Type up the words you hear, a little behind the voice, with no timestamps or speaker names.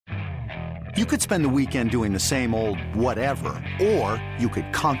You could spend the weekend doing the same old whatever, or you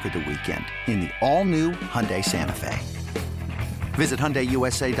could conquer the weekend in the all-new Hyundai Santa Fe. Visit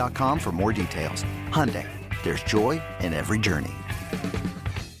HyundaiUSA.com for more details. Hyundai, there's joy in every journey.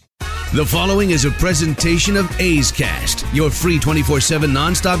 The following is a presentation of A's Cast, your free 24/7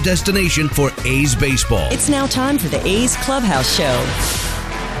 nonstop destination for A's baseball. It's now time for the A's Clubhouse Show.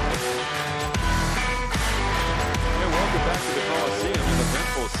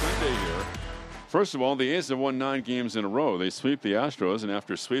 First of all, the A's have won 9 games in a row. They sweep the Astros, and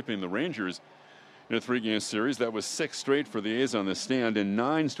after sweeping the Rangers in a 3-game series, that was 6 straight for the A's on the stand and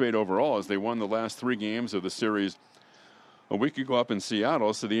 9 straight overall as they won the last 3 games of the series a week ago up in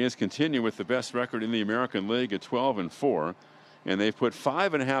Seattle. So the A's continue with the best record in the American League at 12-4, and they've put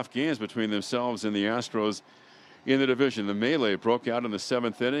 5.5 games between themselves and the Astros in the division. The melee broke out in the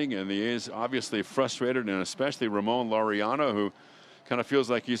 7th inning, and the A's obviously frustrated, and especially Ramon Laureano, who kind of feels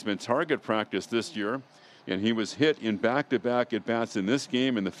like he's been target practice this year, and he was hit in back-to-back at-bats in this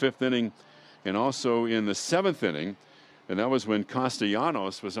game in the 5th inning and also in the 7th inning, and that was when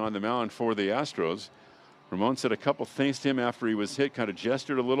Castellanos was on the mound for the Astros. Ramon said a couple things to him after he was hit, kind of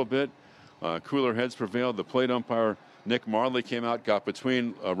gestured a little bit. Cooler heads prevailed. The plate umpire, Nick Marley, came out, got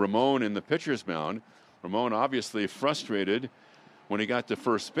between Ramon and the pitcher's mound. Ramon obviously frustrated when he got to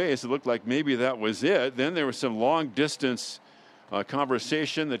first base. It looked like maybe that was it. Then there was some long-distance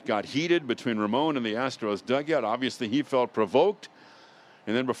conversation that got heated between Ramon and the Astros dugout. Obviously, he felt provoked.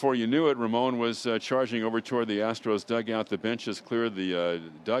 And then before you knew it, Ramon was charging over toward the Astros dugout. The benches cleared, the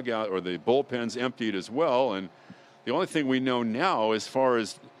dugout or the bullpens emptied as well. And the only thing we know now as far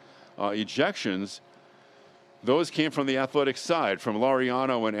as ejections, those came from the Athletics side, from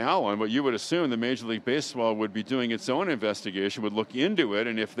Laureano and Allen. But you would assume the Major League Baseball would be doing its own investigation, would look into it.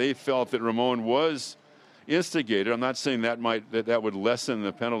 And if they felt that Ramon was instigated, I'm not saying that would lessen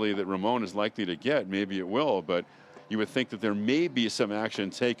the penalty that Ramon is likely to get. Maybe it will, but you would think that there may be some action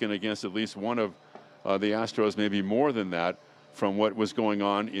taken against at least one of the Astros, maybe more than that, from what was going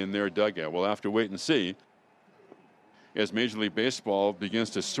on in their dugout. We'll have to wait and see as Major League Baseball begins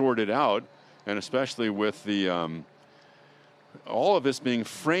to sort it out, and especially with the all of this being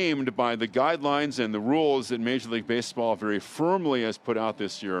framed by the guidelines and the rules that Major League Baseball very firmly has put out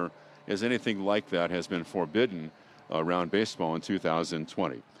this year, as anything like that has been forbidden around baseball in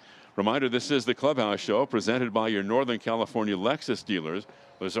 2020. Reminder, this is the Clubhouse Show presented by your Northern California Lexus dealers.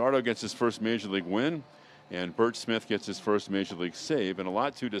 Luzardo gets his first Major League win, and Bert Smith gets his first Major League save, and a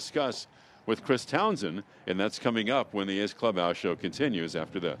lot to discuss with Chris Townsend, and that's coming up when the A's Clubhouse Show continues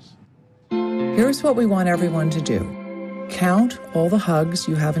after this. Here's what we want everyone to do. Count all the hugs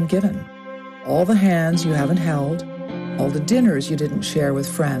you haven't given, all the hands you haven't held, all the dinners you didn't share with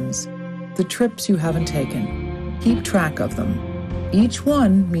friends, the trips you haven't taken. Keep track of them. Each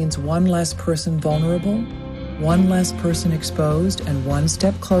one means one less person vulnerable, one less person exposed, and one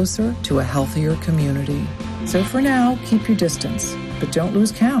step closer to a healthier community. So for now, keep your distance, but don't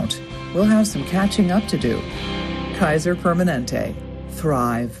lose count. We'll have some catching up to do. Kaiser Permanente.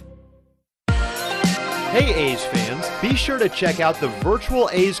 Thrive. Hey A's fans, be sure to check out the virtual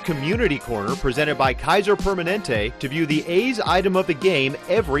A's Community Corner presented by Kaiser Permanente to view the A's item of the game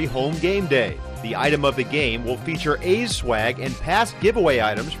every home game day. The item of the game will feature A's swag and past giveaway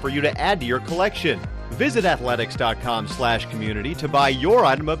items for you to add to your collection. Visit athletics.com/community to buy your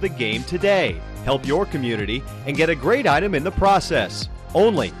item of the game today. Help your community and get a great item in the process.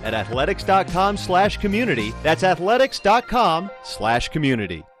 Only at athletics.com/community. That's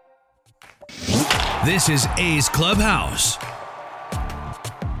athletics.com/community. This is A's Clubhouse.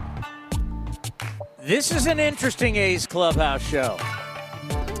 This is an interesting A's Clubhouse show,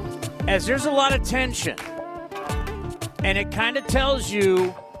 as there's a lot of tension, and it kind of tells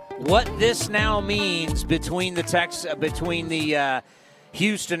you what this now means between the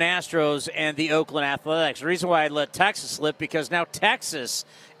Houston Astros and the Oakland Athletics. The reason why I let Texas slip, because now Texas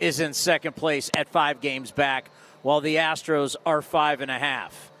is in second place at 5 games back, while the Astros are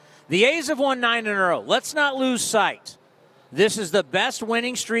 5.5. The A's have won 9 in a row. Let's not lose sight. This is the best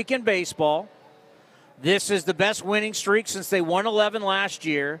winning streak in baseball. This is the best winning streak since they won 11 last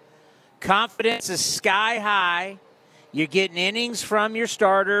year. Confidence is sky high. You're getting innings from your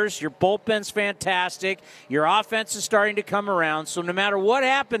starters. Your bullpen's fantastic. Your offense is starting to come around. So no matter what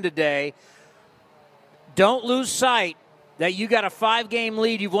happened today, don't lose sight that you got a 5-game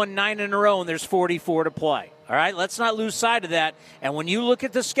lead. You've won 9 in a row, and there's 44 to play. All right, let's not lose sight of that. And when you look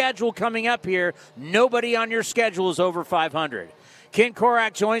at the schedule coming up here, nobody on your schedule is over 500. Ken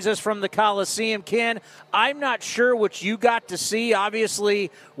Korach joins us from the Coliseum. Ken, I'm not sure what you got to see.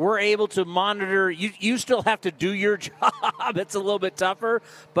 Obviously, we're able to monitor. You still have to do your job. It's a little bit tougher.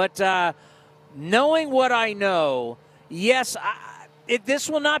 But knowing what I know, yes, this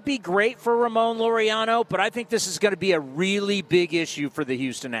will not be great for Ramon Laureano, but I think this is going to be a really big issue for the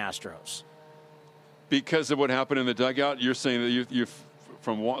Houston Astros. Because of what happened in the dugout, you're saying that you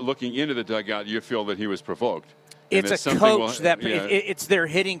from looking into the dugout, you feel that he was provoked. It's a coach it's their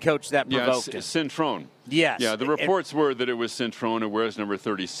hitting coach that provoked him. Cintrone. Yes. Yeah, the reports were that it was Cintrone who wears number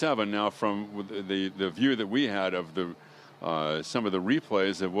 37. Now, from the view that we had of some of the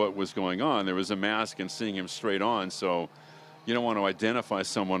replays of what was going on, there was a mask and seeing him straight on. So you don't want to identify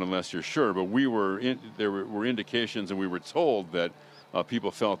someone unless you're sure. But there were indications, and we were told that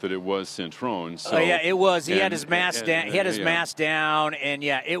people felt that it was Cintrone. So, it was. He had his mask down. He had his mask down, and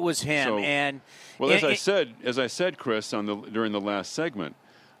it was him. As I said, Chris, during the last segment,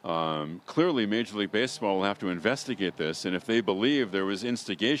 clearly Major League Baseball will have to investigate this, and if they believe there was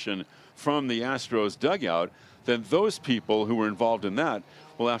instigation from the Astros dugout, then those people who were involved in that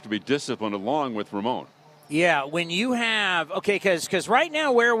will have to be disciplined along with Ramon. Yeah, when you have because right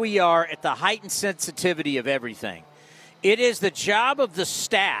now where we are at the heightened sensitivity of everything. It is the job of the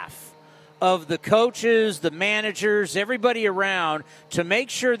staff, of the coaches, the managers, everybody around to make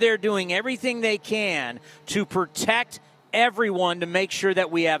sure they're doing everything they can to protect everyone to make sure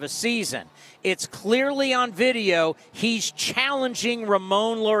that we have a season. It's clearly on video. He's challenging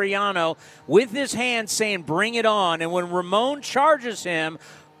Ramon Laureano with his hand saying, bring it on. And when Ramon charges him,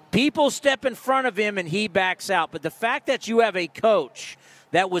 people step in front of him and he backs out. But the fact that you have a coach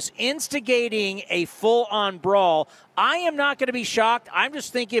that was instigating a full-on brawl, I am not going to be shocked. I'm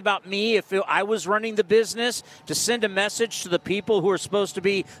just thinking about me if I was running the business to send a message to the people who are supposed to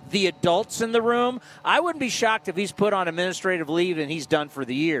be the adults in the room. I wouldn't be shocked if he's put on administrative leave and he's done for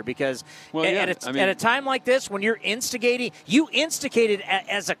the year because at a time like this when you're instigated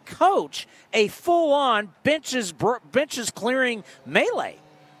as a coach a full-on benches clearing melee.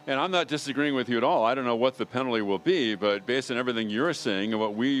 And I'm not disagreeing with you at all. I don't know what the penalty will be, but based on everything you're saying and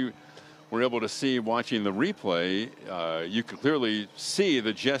what we were able to see watching the replay, you could clearly see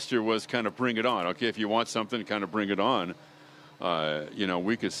the gesture was kind of bring it on. Okay, if you want something, kind of bring it on.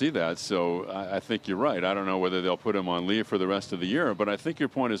 We could see that. So I think you're right. I don't know whether they'll put him on leave for the rest of the year, but I think your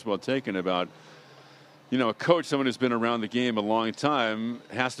point is well taken about, a coach, someone who's been around the game a long time,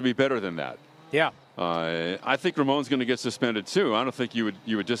 has to be better than that. Yeah. I think Ramon's going to get suspended too. I don't think you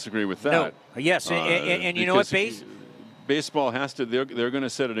would disagree with that. No. Yes, and you know what? Baseball has to. They're going to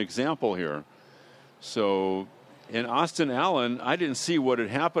set an example here. So, and Austin Allen, I didn't see what had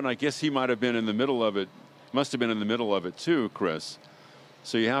happened. I guess he might have been in the middle of it. Must have been in the middle of it too, Chris.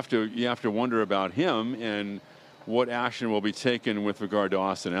 So you have to wonder about him and what action will be taken with regard to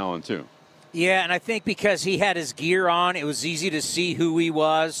Austin Allen too. Yeah, and I think because he had his gear on, it was easy to see who he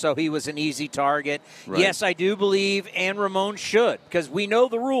was, so he was an easy target. Right. Yes, I do believe, and Ramon should, because we know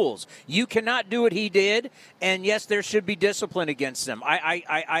the rules. You cannot do what he did, and yes, there should be discipline against him.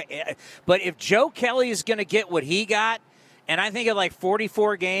 But if Joe Kelly is going to get what he got, and I think of like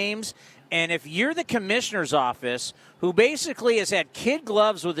 44 games, and if you're the commissioner's office, who basically has had kid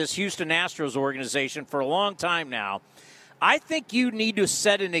gloves with this Houston Astros organization for a long time now, I think you need to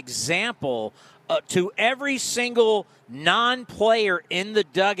set an example to every single non-player in the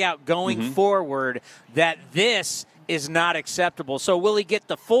dugout going forward that this is not acceptable. So will he get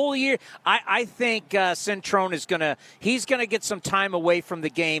the full year? I think Cintrone is going to get some time away from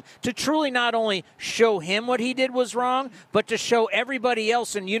the game to truly not only show him what he did was wrong, but to show everybody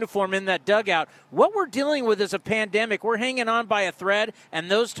else in uniform in that dugout what we're dealing with is a pandemic. We're hanging on by a thread,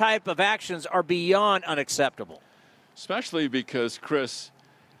 and those type of actions are beyond unacceptable. Especially because, Chris,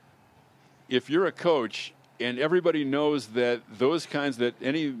 if you're a coach and everybody knows that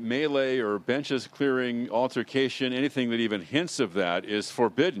any melee or benches clearing altercation, anything that even hints of that is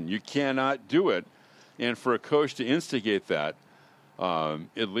forbidden. You cannot do it. And for a coach to instigate that,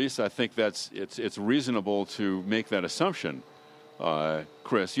 at least I think it's reasonable to make that assumption.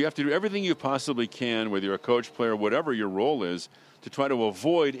 Chris, you have to do everything you possibly can, whether you're a coach, player, whatever your role is, to try to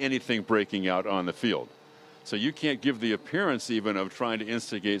avoid anything breaking out on the field. So you can't give the appearance even of trying to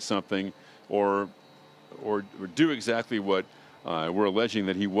instigate something or do exactly what we're alleging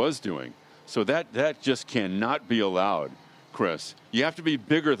that he was doing. So that just cannot be allowed, Chris. You have to be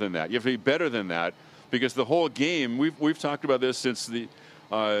bigger than that. You have to be better than that because the whole game, we've talked about this since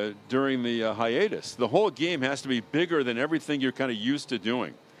during the hiatus. The whole game has to be bigger than everything you're kind of used to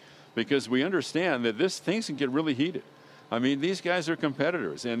doing because we understand that things can get really heated. I mean, these guys are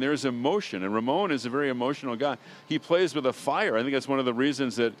competitors, and there's emotion, and Ramon is a very emotional guy. He plays with a fire. I think that's one of the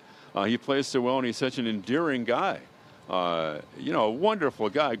reasons that he plays so well, and he's such an endearing guy. A wonderful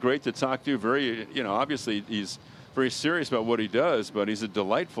guy, great to talk to. Very, obviously he's very serious about what he does, but he's a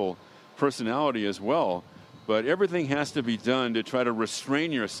delightful personality as well. But everything has to be done to try to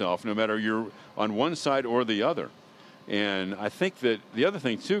restrain yourself, no matter you're on one side or the other. And I think that the other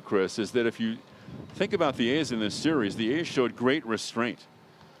thing, too, Chris, is that if you think about the A's in this series, the A's showed great restraint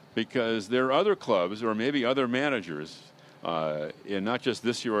because there are other clubs or maybe other managers, and not just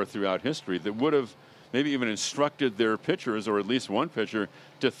this year or throughout history, that would have maybe even instructed their pitchers, or at least one pitcher,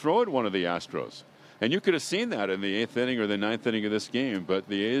 to throw at one of the Astros. And you could have seen that in the 8th inning or the 9th inning of this game, but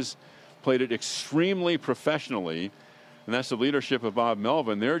the A's played it extremely professionally, and that's the leadership of Bob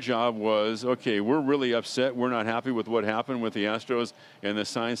Melvin. Their job was, okay, we're really upset. We're not happy with what happened with the Astros and the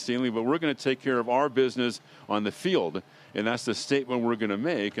sign stealing, but we're going to take care of our business on the field, and that's the statement we're going to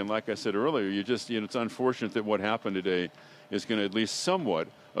make. And like I said earlier, it's unfortunate that what happened today is going to at least somewhat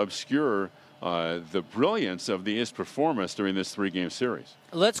obscure the brilliance of the A's performance during this 3-game series.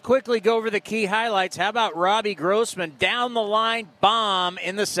 Let's quickly go over the key highlights. How about Robbie Grossman down the line bomb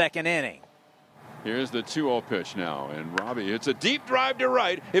in the 2nd inning? Here's the 2-0 pitch now, and Robbie, it's a deep drive to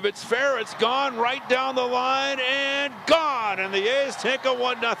right. If it's fair, it's gone right down the line and gone, and the A's take a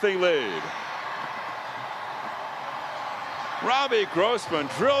 1-0 lead. Robbie Grossman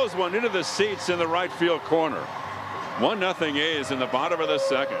drills one into the seats in the right field corner. 1-0 A's in the bottom of the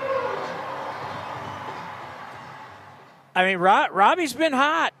 2nd. I mean, Robbie's been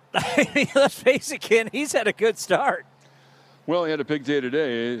hot. I mean, let's face it, Ken, he's had a good start. Well, he had a big day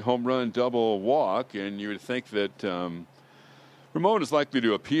today, home run, double, walk, and you would think that Ramon is likely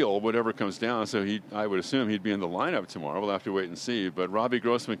to appeal whatever comes down, so I would assume he'd be in the lineup tomorrow. We'll have to wait and see. But Robbie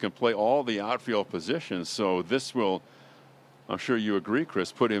Grossman can play all the outfield positions, so this will, I'm sure you agree,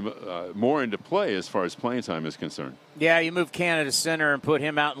 Chris, put him more into play as far as playing time is concerned. Yeah, you move Canada to center and put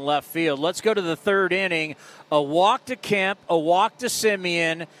him out in left field. Let's go to the 3rd inning. A walk to Kemp, a walk to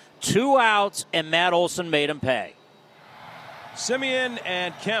Semien, 2 outs, and Matt Olson made him pay. Semien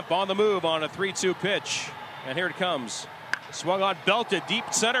and Kemp on the move on a 3-2 pitch. And here it comes. Swung on, belted deep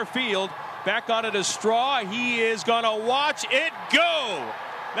center field. Back on it is Straw. He is going to watch it go.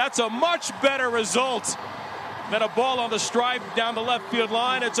 That's a much better result than a ball on the stripe down the left field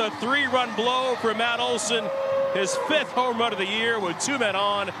line. It's a 3-run blow for Matt Olson. His 5th home run of the year with 2 men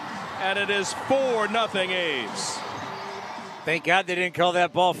on. And it is 4-0 A's. Thank God they didn't call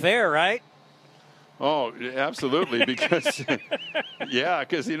that ball fair, right? Oh, absolutely, because,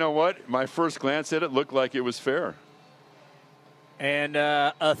 because you know what? My first glance at it looked like it was fair. And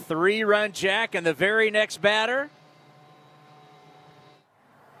a 3-run jack, and the very next batter.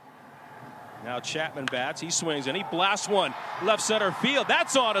 Now Chapman bats. He swings, and he blasts one left center field.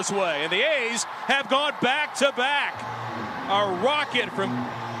 That's on his way, and the A's have gone back-to-back. A rocket from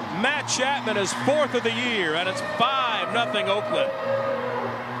Matt Chapman, his 4th of the year, and it's 5-0 Oakland.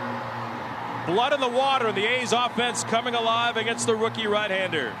 Blood in the water, and the A's offense coming alive against the rookie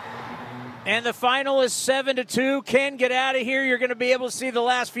right-hander. And the final is 7-2. Ken, get out of here. You're going to be able to see the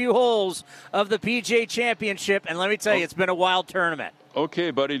last few holes of the PGA Championship. And let me tell you, it's been a wild tournament. Okay,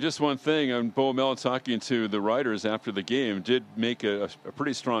 buddy, just one thing. And Bo Mel, talking to the writers after the game, did make a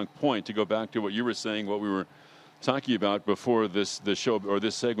pretty strong point to go back to what you were saying, what we were talking about before the show or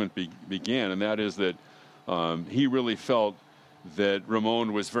this segment began, and that is that he really felt that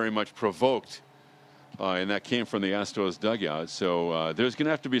Ramon was very much provoked, and that came from the Astros dugout. So there's going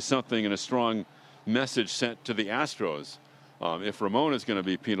to have to be something and a strong message sent to the Astros. If Ramon is going to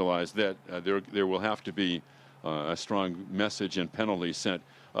be penalized, that there will have to be a strong message and penalty sent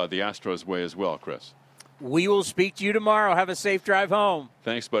the Astros way as well, Chris. We will speak to you tomorrow. Have a safe drive home.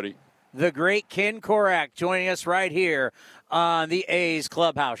 Thanks, buddy. The great Ken Korach joining us right here on the A's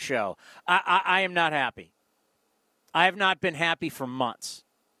Clubhouse Show. I am not happy. I have not been happy for months.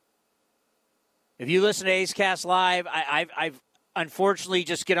 If you listen to A's Cast Live, I've unfortunately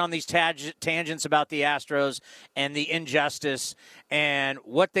just get on these tangents about the Astros and the injustice and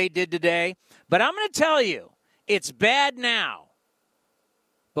what they did today. But I'm going to tell you, it's bad now.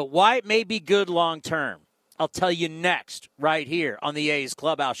 But why it may be good long term, I'll tell you next, right here on the A's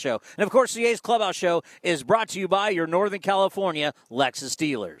Clubhouse Show. And, of course, the A's Clubhouse Show is brought to you by your Northern California Lexus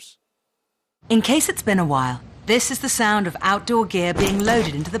dealers. In case it's been a while, this is the sound of outdoor gear being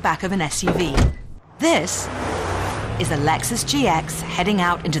loaded into the back of an SUV. This is a Lexus GX heading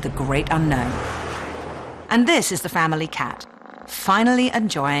out into the great unknown. And this is the family cat, finally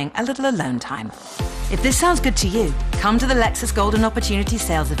enjoying a little alone time. If this sounds good to you, come to the Lexus Golden Opportunity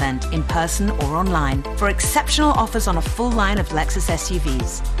Sales Event in person or online for exceptional offers on a full line of Lexus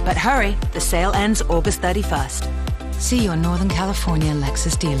SUVs. But hurry, the sale ends August 31st. See your Northern California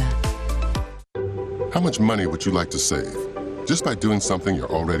Lexus dealer. How much money would you like to save just by doing something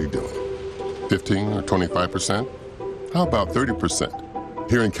you're already doing? 15 or 25%? How about 30%?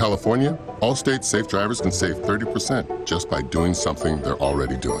 Here in California, Allstate safe drivers can save 30% just by doing something they're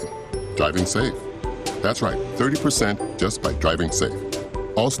already doing. Driving safe. That's right, 30% just by driving safe.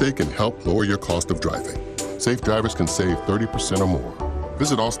 Allstate can help lower your cost of driving. Safe drivers can save 30% or more.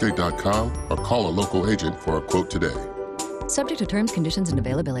 Visit allstate.com or call a local agent for a quote today. Subject to terms, conditions, and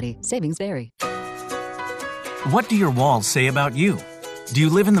availability. Savings vary. What do your walls say about you? Do you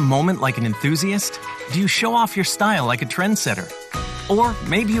live in the moment like an enthusiast? Do you show off your style like a trendsetter? Or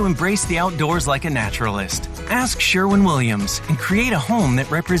maybe you embrace the outdoors like a naturalist. Ask Sherwin-Williams and create a home that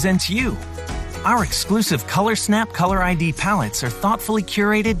represents you. Our exclusive Color Snap Color ID palettes are thoughtfully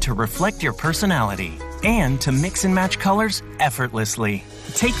curated to reflect your personality and to mix and match colors effortlessly.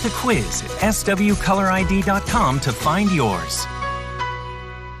 Take the quiz at swcolorid.com to find yours.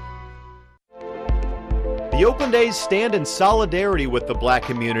 The Oakland A's stand in solidarity with the black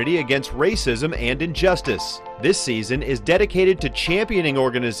community against racism and injustice. This season is dedicated to championing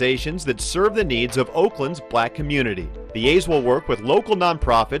organizations that serve the needs of Oakland's black community. The A's will work with local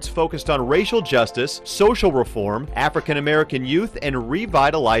nonprofits focused on racial justice, social reform, African American youth, and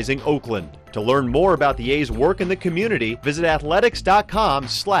revitalizing Oakland. To learn more about the A's work in the community, visit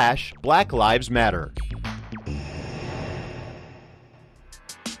athletics.com/Black Lives Matter.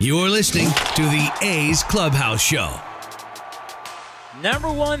 You're listening to the A's Clubhouse Show.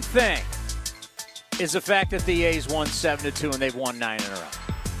 Number one thing is the fact that the A's won 7-2 and they've won 9 in a row.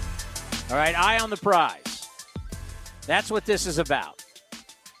 All right, eye on the prize. That's what this is about.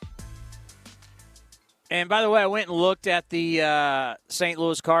 And by the way, I went and looked at the St.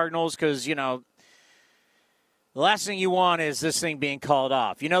 Louis Cardinals because, you know, the last thing you want is this thing being called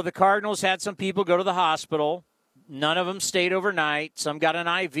off. You know, the Cardinals had some people go to the hospital. None of them stayed overnight. Some got an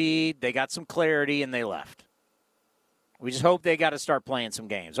IV. They got some clarity, and they left. We just hope they got to start playing some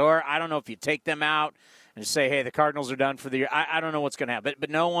games. Or I don't know if you take them out and say, hey, the Cardinals are done for the year. I don't know what's going to happen. But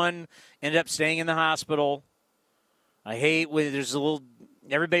no one ended up staying in the hospital. I hate when there's a little –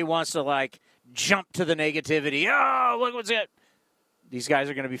 everybody wants to, like, jump to the negativity. Oh, look what's it. These guys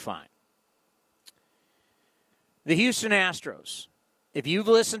are going to be fine. The Houston Astros. If you've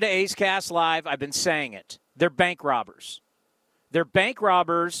listened to A's Cast Live, I've been saying it. They're bank robbers. They're bank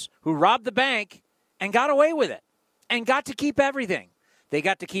robbers who robbed the bank and got away with it and got to keep everything. They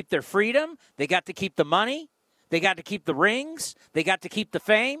got to keep their freedom. They got to keep the money. They got to keep the rings. They got to keep the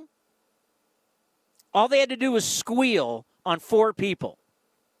fame. All they had to do was squeal on 4 people.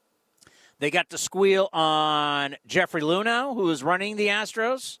 They got to squeal on Jeffrey Luhnow, who was running the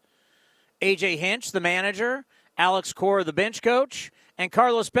Astros, A.J. Hinch, the manager, Alex Cora, the bench coach, and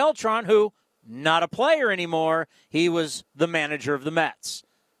Carlos Beltran, who, not a player anymore, he was the manager of the Mets.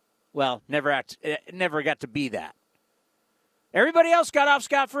 Well, never got to be that. Everybody else got off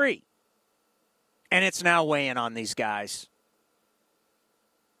scot-free. And it's now weighing on these guys.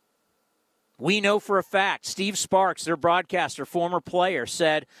 We know for a fact, Steve Sparks, their broadcaster, former player,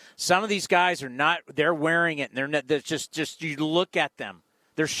 said some of these guys are not, they're wearing it. And they're just you look at them.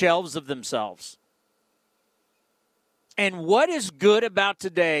 They're shelves of themselves. And what is good about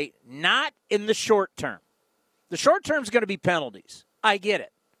today, not in the short term. The short term is going to be penalties. I get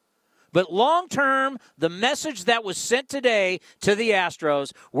it. But long term, the message that was sent today to the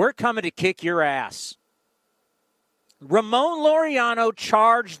Astros, we're coming to kick your ass. Ramon Laureano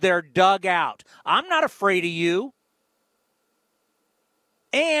charged their dugout. I'm not afraid of you.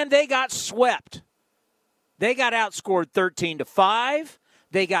 And they got swept. They got outscored 13-5.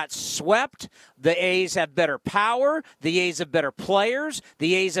 They got swept. The A's have better power. The A's have better players.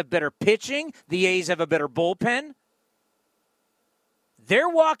 The A's have better pitching. The A's have a better bullpen. They're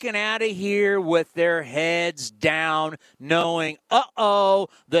walking out of here with their heads down, knowing,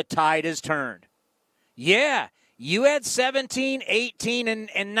 the tide has turned. Yeah, you had 17, 18,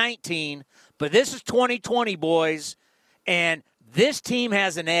 and 19, but this is 2020, boys, and this team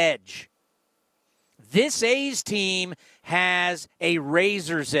has an edge. This A's team has a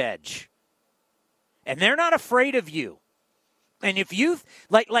razor's edge. And they're not afraid of you. And if you,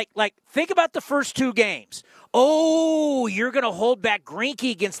 think about the first 2 games. Oh, you're going to hold back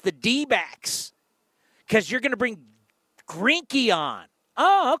Greinke against the D-backs because you're going to bring Greinke on.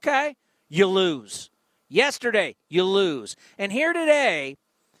 Oh, okay. You lose. Yesterday, you lose. And here today,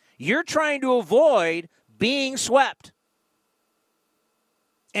 you're trying to avoid being swept.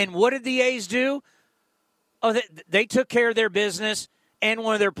 And what did the A's do? Oh, they took care of their business, and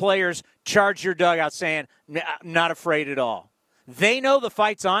one of their players charged your dugout saying, not afraid at all. They know the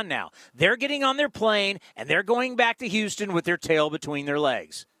fight's on now. They're getting on their plane, and they're going back to Houston with their tail between their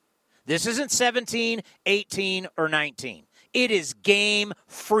legs. This isn't 17, 18, or 19. It is game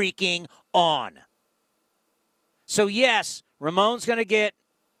freaking on. So, yes, Ramon's going to get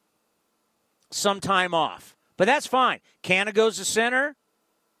some time off. But that's fine. Canna goes to center.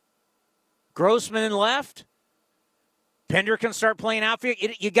 Grossman in left. Pender can start playing outfield.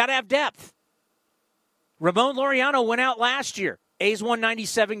 You got to have depth. Ramon Laureano went out last year. A's won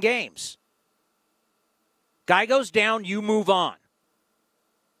 97 games. Guy goes down, you move on.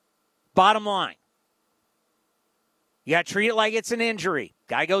 Bottom line. You got to treat it like it's an injury.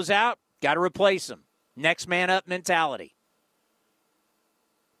 Guy goes out, got to replace him. Next man up mentality.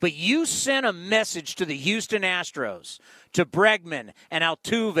 But you sent a message to the Houston Astros, to Bregman and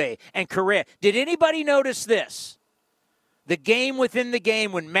Altuve and Correa. Did anybody notice this? The game within the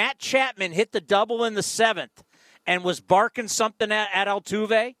game when Matt Chapman hit the double in the 7th and was barking something at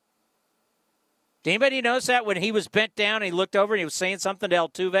Altuve? Did anybody notice that when he was bent down and he looked over and he was saying something to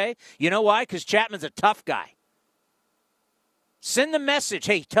Altuve? You know why? Because Chapman's a tough guy. Send the message,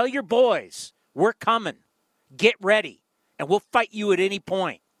 hey, tell your boys, we're coming. Get ready, and we'll fight you at any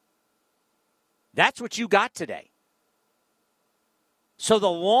point. That's what you got today. So the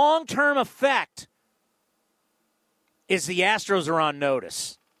long-term effect is the Astros are on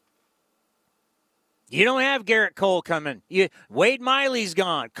notice. You don't have Garrett Cole coming. Wade Miley's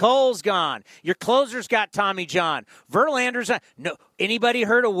gone. Cole's gone. Your closer's got Tommy John. Verlander's no. Anybody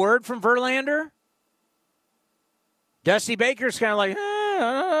heard a word from Verlander? Dusty Baker's kind of like, I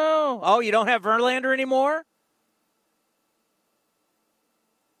don't know. Oh, you don't have Verlander anymore?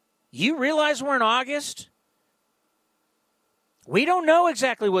 You realize we're in August? We don't know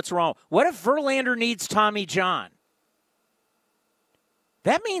exactly what's wrong. What if Verlander needs Tommy John?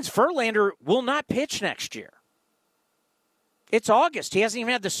 That means Verlander will not pitch next year. It's August. He hasn't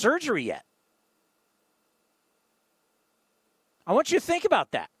even had the surgery yet. I want you to think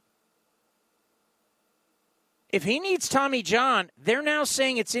about that. If he needs Tommy John, they're now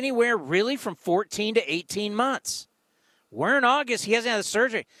saying it's anywhere really from 14 to 18 months. We're in August. He hasn't had the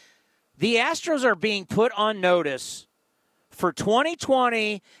surgery. The Astros are being put on notice for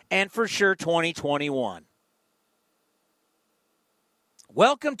 2020 and for sure 2021.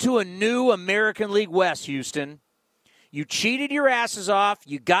 Welcome to a new American League West, Houston. You cheated your asses off.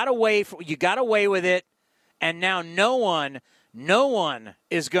 You got away with it, and now no one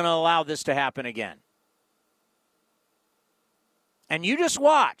is going to allow this to happen again. And you just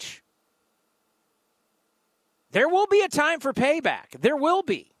watch. There will be a time for payback. There will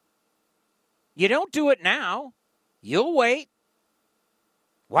be. You don't do it now. You'll wait.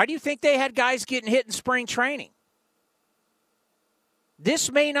 Why do you think they had guys getting hit in spring training?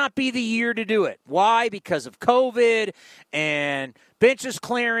 This may not be the year to do it. Why? Because of COVID and benches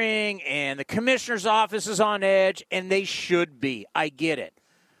clearing and the commissioner's office is on edge, and they should be. I get it.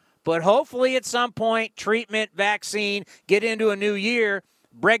 But hopefully at some point, treatment, vaccine, get into a new year,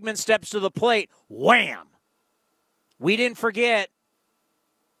 Bregman steps to the plate, wham! We didn't forget.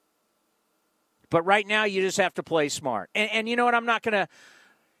 But right now, you just have to play smart. And you know what? I'm not going to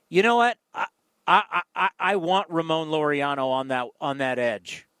 – you know what? I want Ramon Laureano on that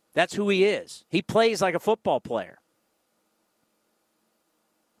edge. That's who he is. He plays like a football player.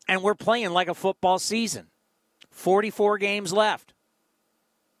 And we're playing like a football season. 44 games left.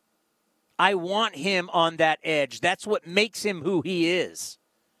 I want him on that edge. That's what makes him who he is.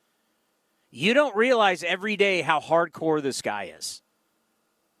 You don't realize every day how hardcore this guy is.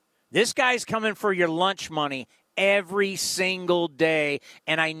 This guy's coming for your lunch money every single day,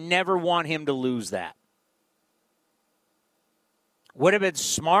 and I never want him to lose that. Would have been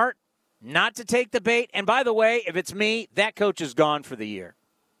smart not to take the bait. And by the way, if it's me, that coach is gone for the year.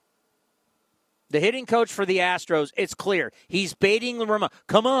 The hitting coach for the Astros, it's clear. He's baiting Ramon.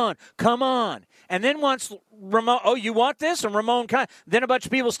 Come on. And then once Ramon, oh, you want this? And Ramon, then a bunch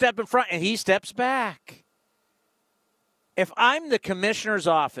of people step in front, and he steps back. If I'm the commissioner's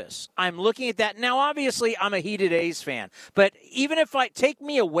office, I'm looking at that. Now, obviously, I'm a heated A's fan. But even if I take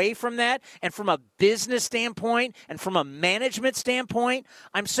me away from that and from a business standpoint and from a management standpoint,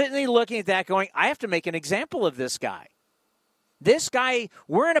 I'm certainly looking at that going, I have to make an example of this guy. This guy,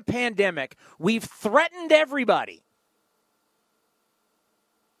 we're in a pandemic. We've threatened everybody.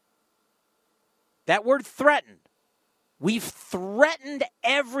 That word threatened. We've threatened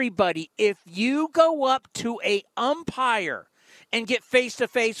everybody. If you go up to an umpire and get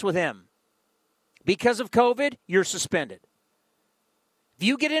face-to-face with him because of COVID, you're suspended. If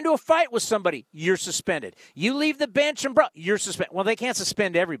you get into a fight with somebody, you're suspended. You leave the bench and you're suspended. Well, they can't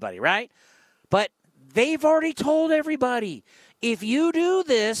suspend everybody, right? But they've already told everybody, if you do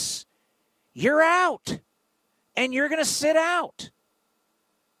this, you're out. And you're going to sit out.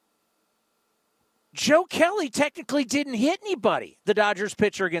 Joe Kelly technically didn't hit anybody, the Dodgers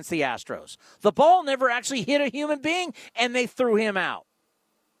pitcher against the Astros. The ball never actually hit a human being, and they threw him out.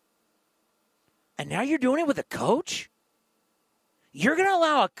 And now you're doing it with a coach? You're going to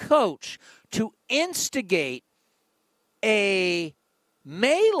allow a coach to instigate a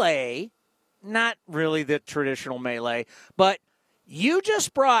melee, not really the traditional melee, but you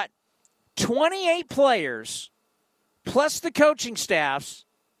just brought 28 players plus the coaching staffs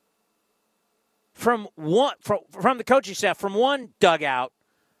from the coaching staff from one dugout,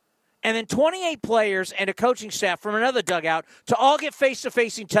 and then 28 players and a coaching staff from another dugout to all get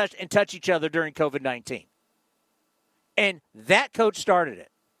face-to-face and touch each other during COVID-19. And that coach started it.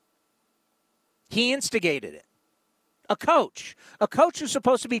 He instigated it. A coach who's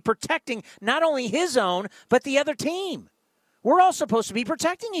supposed to be protecting not only his own, but the other team. We're all supposed to be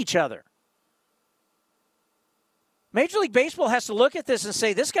protecting each other. Major League Baseball has to look at this and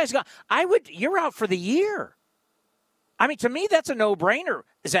say, this guy's gone. You're out for the year. I mean, to me, that's a no-brainer.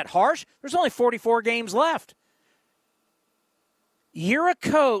 Is that harsh? There's only 44 games left. You're a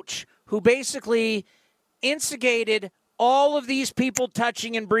coach who basically instigated all of these people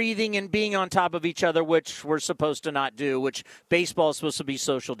touching and breathing and being on top of each other, which we're supposed to not do, which baseball is supposed to be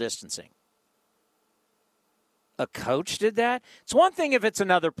social distancing. A coach did that? It's one thing if it's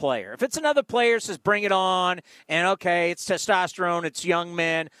another player. If it's another player says, bring it on, and okay, it's testosterone, it's young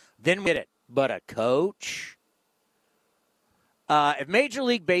men, then we get it. But a coach? If Major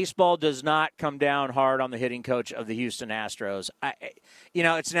League Baseball does not come down hard on the hitting coach of the Houston Astros,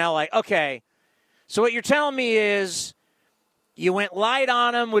 it's now like, okay, so what you're telling me is you went light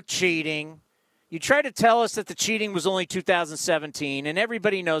on him with cheating. You tried to tell us that the cheating was only 2017, and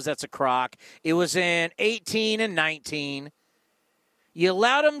everybody knows that's a crock. It was in 18 and 19. You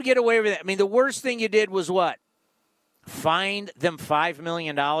allowed him to get away with it. I mean, the worst thing you did was what? Fined them $5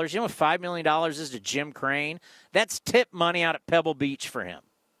 million. You know what $5 million is to Jim Crane? That's tip money out at Pebble Beach for him.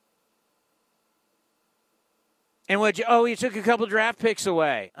 And you took a couple draft picks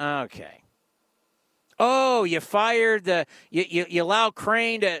away. Okay. Oh, you fired you allowed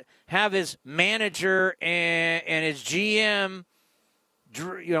Crane to have his manager and his GM,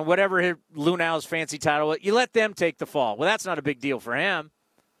 whatever Lunau's fancy title was, you let them take the fall. Well, that's not a big deal for him.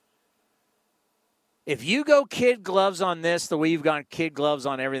 If you go kid gloves on this the way you've gone kid gloves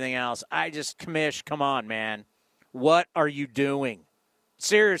on everything else, come on, man. What are you doing?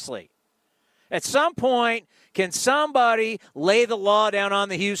 Seriously. At some point, can somebody lay the law down on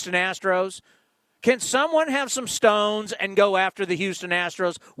the Houston Astros? Can someone have some stones and go after the Houston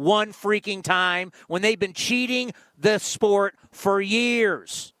Astros one freaking time when they've been cheating the sport for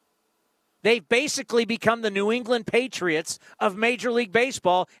years? They've basically become the New England Patriots of Major League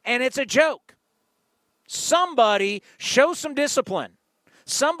Baseball, and it's a joke. Somebody show some discipline.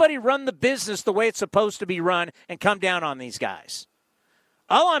 Somebody run the business the way it's supposed to be run and come down on these guys.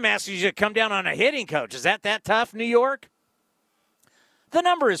 All I'm asking you to come down on a hitting coach. Is that tough, New York? The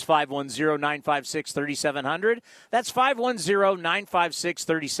number is 510-956-3700. That's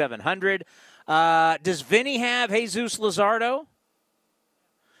 510-956-3700. Does Vinny have Jesus Luzardo?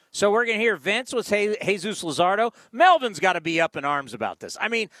 So we're going to hear Vince with Jesus Luzardo. Melvin's got to be up in arms about this. I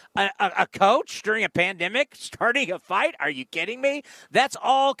mean, a coach during a pandemic starting a fight? Are you kidding me? That's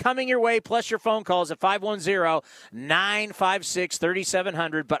all coming your way, plus your phone calls at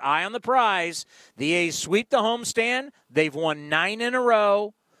 510-956-3700. But eye on the prize. The A's sweep the homestand. They've won 9 in a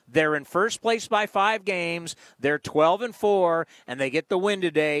row. They're in first place by 5 games. They're 12-4, and they get the win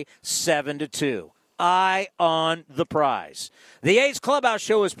today, 7-2. Eye on the prize. The A's Clubhouse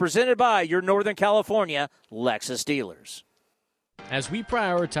Show is presented by your Northern California Lexus dealers. As we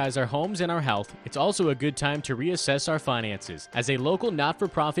prioritize our homes and our health, it's also a good time to reassess our finances. As a local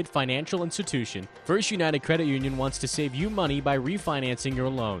not-for-profit financial institution, First United Credit Union wants to save you money by refinancing your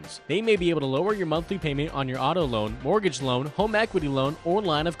loans. They may be able to lower your monthly payment on your auto loan, mortgage loan, home equity loan, or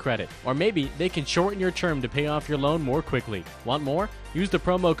line of credit. Or maybe they can shorten your term to pay off your loan more quickly. Want more? Use the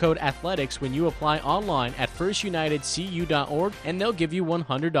promo code ATHLETICS when you apply online at firstunitedcu.org and they'll give you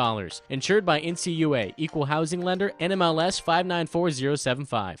 $100. Insured by NCUA, Equal Housing Lender, NMLS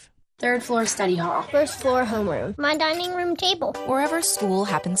 594075. Third floor study hall. First floor homeroom. My dining room table. Wherever school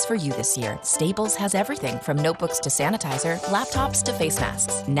happens for you this year, Staples has everything from notebooks to sanitizer, laptops to face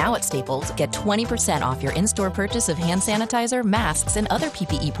masks. Now at Staples, get 20% off your in-store purchase of hand sanitizer, masks, and other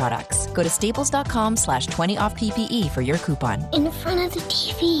PPE products. Go to staples.com/20off-PPE for your coupon. In front of the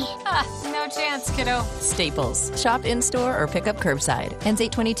TV. No chance, kiddo. Staples. Shop in-store or pick up curbside. Ends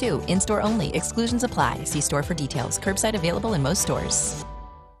 8/22. In-store only. Exclusions apply. See store for details. Curbside available in most stores.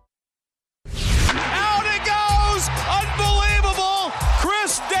 Unbelievable!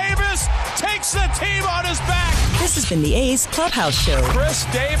 Chris Davis takes the team on his back. This This has been the A's Clubhouse Show. Chris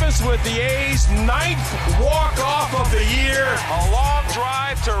Davis with the A's 9th walk-off of the year. A long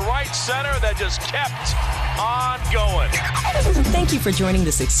drive to right center that just kept on going. Thank you for joining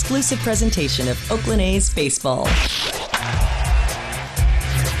this exclusive presentation of Oakland A's baseball. Breaking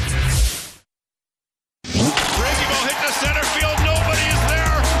ball hit to center field. Nobody is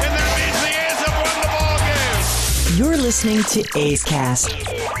there, and that means the A's have won the ball game. You're listening to A's Cast.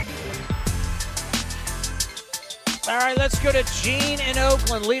 All right, let's go to Gene in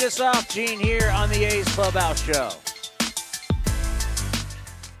Oakland. Lead us off, Gene, here on the A's Clubhouse Show.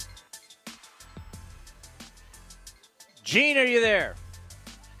 Gene, are you there?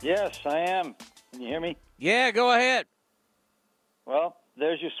 Yes, I am. Can you hear me? Yeah, go ahead. Well,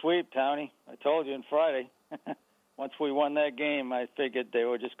 there's your sweep, Townie. I told you on Friday. Once we won that game, I figured they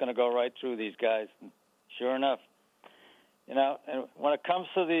were just going to go right through these guys. And sure enough. You know, and when it comes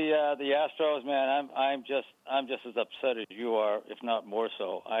to the Astros, man, I'm just as upset as you are, if not more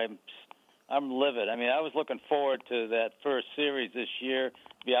so. I'm livid. I mean, I was looking forward to that first series this year,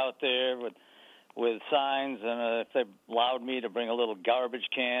 be out there with signs, and if they allowed me to bring a little garbage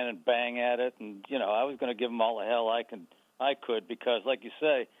can and bang at it, and you know, I was going to give them all the hell I could, because, like you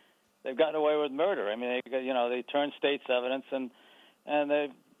say, they've gotten away with murder. I mean, they turned state's evidence, and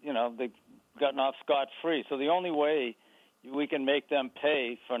they've gotten off scot-free. So the only way we can make them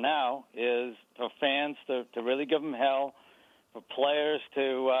pay for now is for fans to really give them hell, for players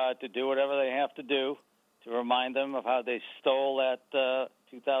to do whatever they have to do to remind them of how they stole that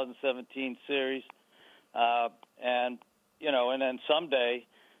 2017 series, and then someday,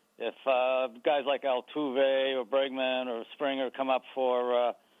 if guys like Altuve or Bregman or Springer come up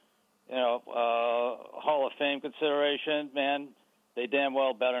for Hall of Fame consideration, man, they damn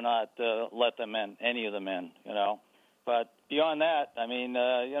well better not let them in, any of them in, But beyond that, I mean,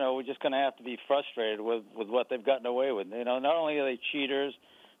 we're just going to have to be frustrated with what they've gotten away with. Not only are they cheaters,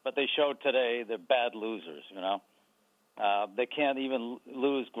 but they showed today they're bad losers, They can't even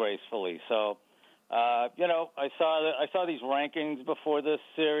lose gracefully. So, I saw these rankings before this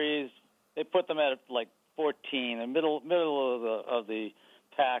series. They put them at like 14, the middle of the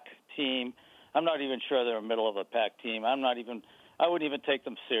pack team. I'm not even sure they're a middle of the pack team. I wouldn't even take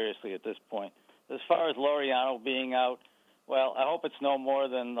them seriously at this point. As far as Laureano being out, well, I hope it's no more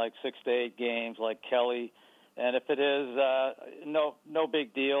than like 6 to 8 games like Kelly. And if it is, no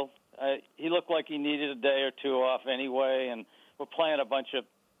big deal. He looked like he needed a day or two off anyway, and we're playing a bunch of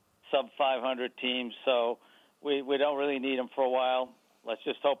sub-500 teams, so we don't really need him for a while. Let's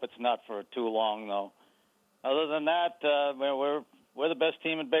just hope it's not for too long, though. Other than that, we're the best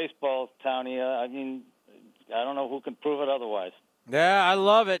team in baseball, Townie. I mean, I don't know who can prove it otherwise. Yeah, I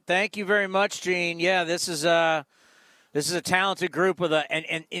love it. Thank you very much, Gene. Yeah, this is a talented group with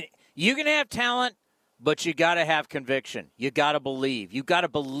and you can have talent, but you got to have conviction. You got to believe. You got to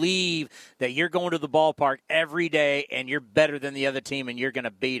believe that you're going to the ballpark every day and you're better than the other team and you're going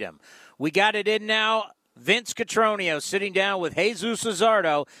to beat them. We got it in now. Vince Cotroneo sitting down with Jesus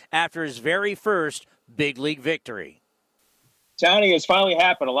Luzardo after his very first big league victory. Townie, has finally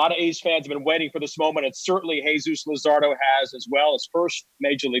happened. A lot of A's fans have been waiting for this moment, and certainly Jesus Luzardo has as well. His first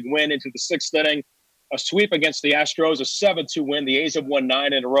major league win into the 6th inning, a sweep against the Astros, a 7-2 win. The A's have won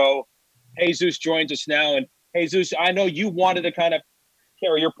 9 in a row. Jesus joins us now. And Jesus, I know you wanted to kind of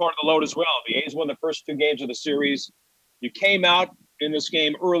carry your part of the load as well. The A's won the first 2 games of the series. You came out in this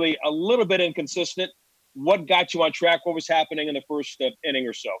game early, a little bit inconsistent. What got you on track? What was happening in the first inning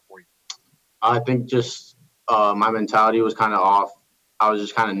or so for you? I think just my mentality was kind of off. I was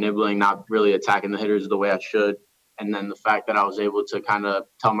just kind of nibbling, not really attacking the hitters the way I should. And then the fact that I was able to kind of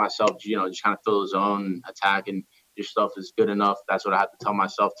tell myself, just kind of fill the zone and attack, and your stuff is good enough. That's what I had to tell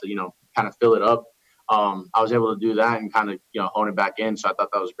myself to, kind of fill it up. I was able to do that and kind of, hone it back in. So I thought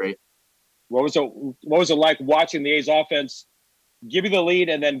that was great. What was it like watching the A's offense give you the lead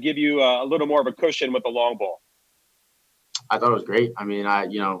and then give you a little more of a cushion with the long ball? I thought it was great. I mean,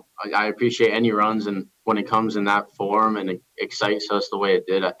 I appreciate any runs, and when it comes in that form and it excites us the way it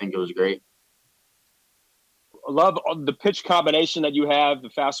did, I think it was great. I love the pitch combination that you have, the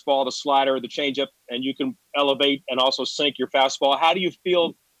fastball, the slider, the changeup, and you can elevate and also sink your fastball. How do you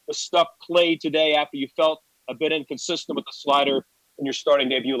feel the stuff played today after you felt a bit inconsistent with the slider in your starting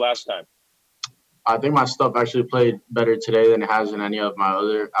debut last time? I think my stuff actually played better today than it has in any of my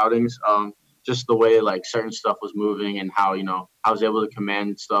other outings. Just the way certain stuff was moving and how, I was able to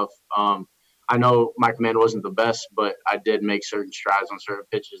command stuff. I know my command wasn't the best, but I did make certain strides on certain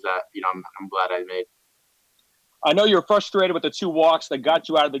pitches that, I'm glad I made. I know you're frustrated with the 2 walks that got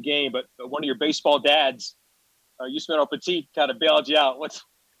you out of the game, but one of your baseball dads, Yusmeiro Petit, kind of bailed you out.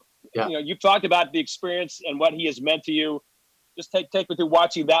 You know, you've talked about the experience and what he has meant to you. Just take me through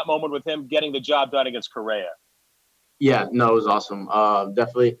watching that moment with him getting the job done against Correa. Yeah, no, it was awesome.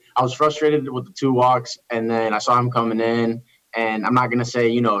 Definitely. I was frustrated with the 2 walks, and then I saw him coming in, and I'm not going to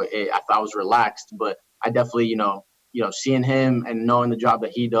say, I thought I was relaxed, but I definitely, seeing him and knowing the job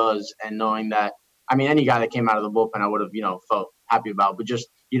that he does and knowing that, any guy that came out of the bullpen, I would have, felt happy about, but just,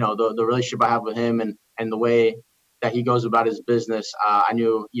 the relationship I have with him and the way that he goes about his business, I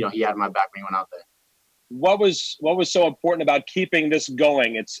knew, he had my back when he went out there. What was so important about keeping this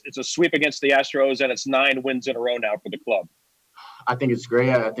going? It's a sweep against the Astros, and it's 9 wins in a row now for the club. I think it's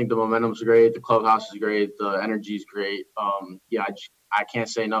great. I think the momentum's great. The clubhouse is great. The energy's great. I can't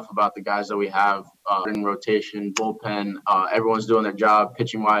say enough about the guys that we have in rotation, bullpen. Everyone's doing their job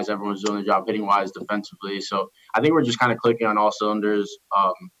pitching-wise. Everyone's doing their job hitting-wise, defensively. So I think we're just kind of clicking on all cylinders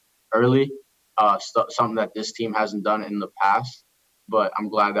early, something that this team hasn't done in the past. But I'm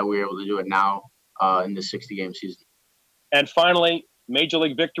glad that we're able to do it now. In the 60-game season. And finally, Major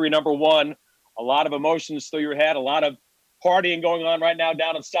League victory number 1. A lot of emotions through your head, a lot of partying going on right now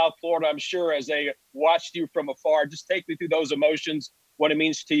down in South Florida, I'm sure, as they watched you from afar. Just take me through those emotions, what it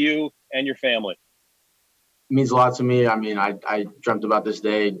means to you and your family. It means a lot to me. I dreamt about this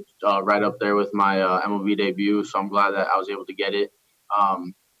day right up there with my MLB debut, so I'm glad that I was able to get it.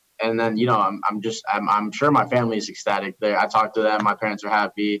 And then, I'm sure my family is ecstatic. I talked to them. My parents are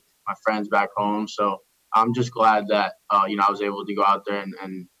happy. My friends back home. So I'm just glad that, I was able to go out there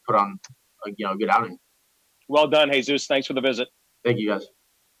and put on a good outing. Well done, Jesus. Thanks for the visit. Thank you, guys.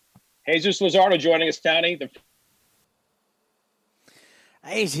 Jesus Luzardo joining us, Townie.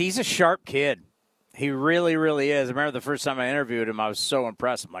 He's a sharp kid. He really, really is. I remember the first time I interviewed him, I was so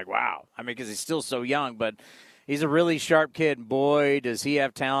impressed. I'm like, wow. Because he's still so young, but he's a really sharp kid. And boy, does he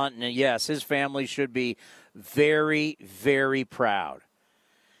have talent. And yes, his family should be very, very proud.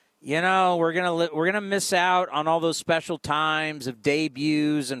 We're gonna miss out on all those special times of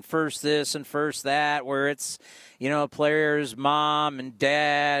debuts and first this and first that, where it's, a player's mom and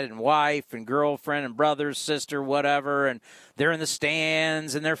dad and wife and girlfriend and brother, sister, whatever, and they're in the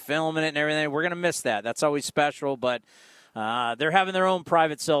stands and they're filming it and everything. We're gonna miss that. That's always special, but they're having their own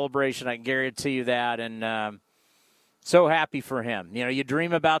private celebration. I can guarantee you that, and so happy for him. You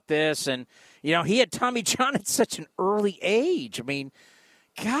dream about this, and he had Tommy John at such an early age.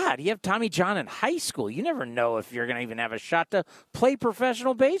 God, you have Tommy John in high school. You never know if you're going to even have a shot to play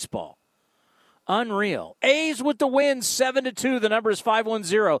professional baseball. Unreal. A's with the win, 7-2. The number is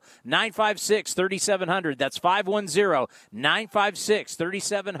 510-956-3700. That's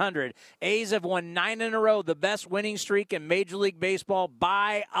 510-956-3700. A's have won 9 in a row, the best winning streak in Major League Baseball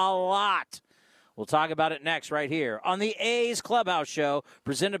by a lot. We'll talk about it next right here on the A's Clubhouse Show,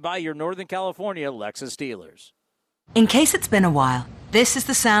 presented by your Northern California Lexus dealers. In case it's been a while, this is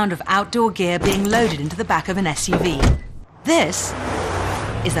the sound of outdoor gear being loaded into the back of an SUV. This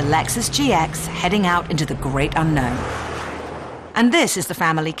is a Lexus GX heading out into the great unknown. And this is the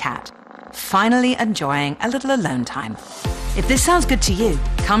family cat, finally enjoying a little alone time. If this sounds good to you,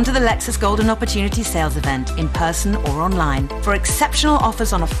 come to the Lexus Golden Opportunity Sales Event in person or online for exceptional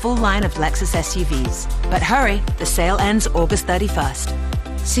offers on a full line of Lexus SUVs. But hurry, the sale ends August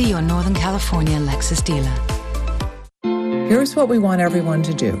 31st. See your Northern California Lexus dealer. Here's what we want everyone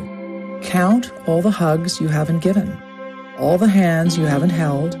to do. Count all the hugs you haven't given, all the hands you haven't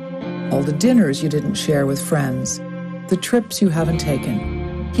held, all the dinners you didn't share with friends, the trips you haven't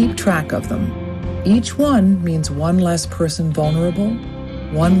taken. Keep track of them. Each one means one less person vulnerable,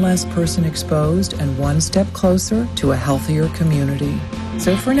 one less person exposed, and one step closer to a healthier community.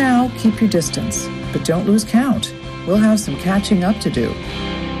 So for now, keep your distance, but don't lose count. We'll have some catching up to do.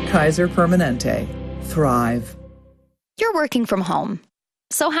 Kaiser Permanente. Thrive. You're working from home.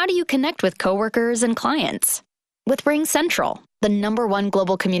 So how do you connect with coworkers and clients? With RingCentral, the #1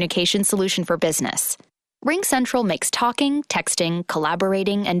 global communication solution for business. RingCentral makes talking, texting,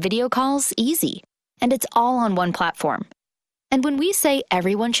 collaborating, and video calls easy. And it's all on one platform. And when we say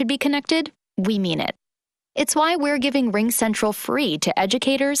everyone should be connected, we mean it. It's why we're giving RingCentral free to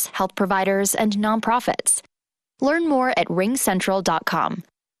educators, health providers, and nonprofits. Learn more at ringcentral.com.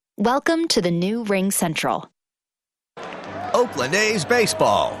 Welcome to the new RingCentral. Oakland A's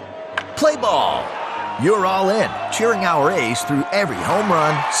baseball. Play ball. You're all in, cheering our A's through every home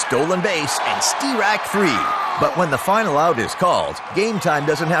run, stolen base, and Steerack 3. But when the final out is called, game time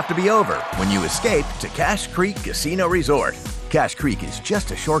doesn't have to be over when you escape to Cache Creek Casino Resort. Cache Creek is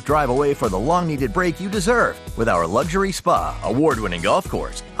just a short drive away for the long-needed break you deserve with our luxury spa, award-winning golf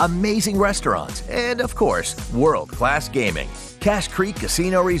course, amazing restaurants, and, of course, world-class gaming. Cache Creek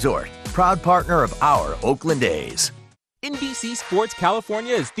Casino Resort, proud partner of our Oakland A's. NBC Sports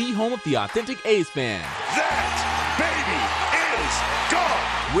California is the home of the authentic A's fan. That, baby, is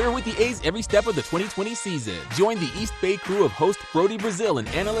gone! We're with the A's every step of the 2020 season. Join the East Bay crew of host Brody Brazil and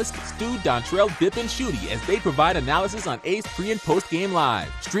analysts Stu, Dontrell, Dip, and Shooty as they provide analysis on A's pre- and post-game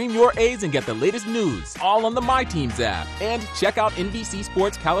live. Stream your A's and get the latest news, all on the My Teams app. And check out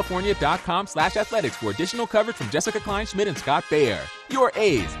NBCSportsCalifornia.com/athletics for additional coverage from Jessica Kleinschmidt and Scott Bayer. Your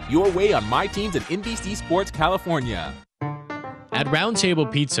A's, your way on My Teams and NBC Sports California. At Round Table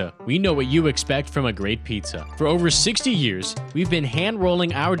Pizza, we know what you expect from a great pizza. For over 60 years, we've been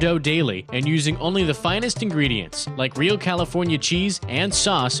hand-rolling our dough daily and using only the finest ingredients, like real California cheese and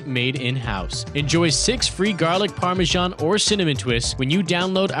sauce made in-house. Enjoy 6 free garlic parmesan or cinnamon twists when you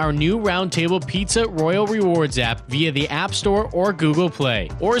download our new Round Table Pizza Royal Rewards app via the App Store or Google Play.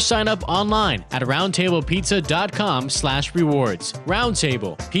 Or sign up online at roundtablepizza.com/rewards. Round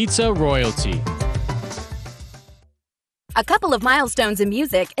Table, pizza royalty. A couple of milestones in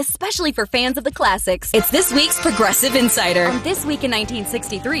music, especially for fans of the classics. It's this week's Progressive Insider. From This Week in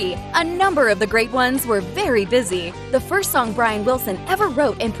 1963, a number of the great ones were very busy. The first song Brian Wilson ever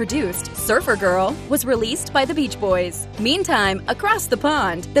wrote and produced, Surfer Girl, was released by the Beach Boys. Meantime, across the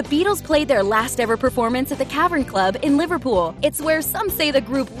pond, the Beatles played their last ever performance at the Cavern Club in Liverpool. It's where some say the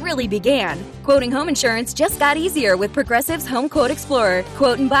group really began. Quoting home insurance just got easier with Progressive's Home Quote Explorer.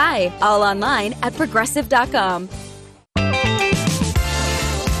 Quote and buy, all online at progressive.com.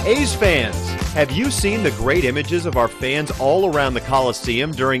 A's fans, have you seen the great images of our fans all around the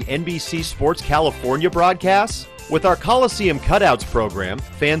Coliseum during NBC Sports California broadcasts? With our Coliseum Cutouts program,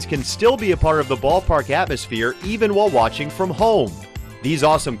 fans can still be a part of the ballpark atmosphere even while watching from home. These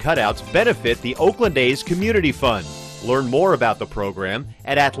awesome cutouts benefit the Oakland A's Community Fund. Learn more about the program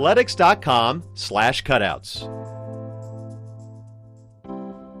at athletics.com/cutouts.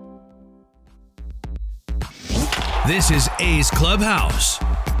 This is A's Clubhouse.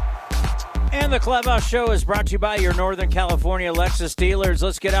 And the Clubhouse Show is brought to you by your Northern California Lexus dealers.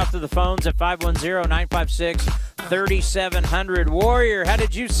 Let's get out to the phones at 510-956-3700. Warrior, how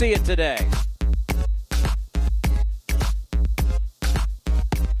did you see it today?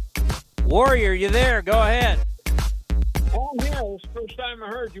 Warrior, you there? Go ahead. Oh, yeah, it's the first time I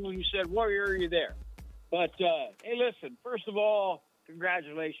heard you when you said, Warrior, are you there? But, hey, listen, first of all,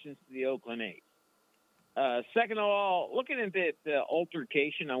 congratulations to the Oakland A's. Second of all, looking at the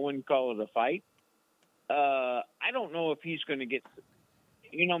altercation, I wouldn't call it a fight. I don't know if he's going to get,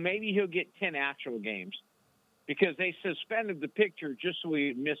 maybe he'll get 10 actual games because they suspended the pitcher just so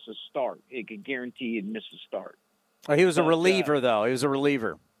he'd miss a start. It could guarantee he'd miss a start. Oh, he was a reliever, though. He was a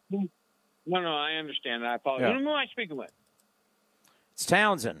reliever. No, I understand. I apologize. Yeah. Who am I speaking with? It's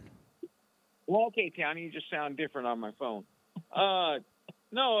Townsend. Well, okay, Townie, you just sound different on my phone.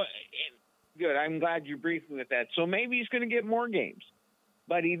 No, good. I'm glad you briefed me with that. So maybe he's going to get more games.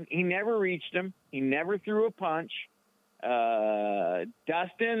 But he never reached him. He never threw a punch.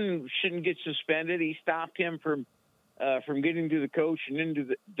 Dustin shouldn't get suspended. He stopped him from getting to the coach and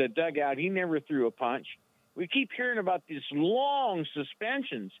into the dugout. He never threw a punch. We keep hearing about these long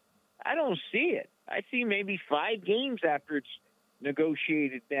suspensions. I don't see it. I see maybe 5 games after it's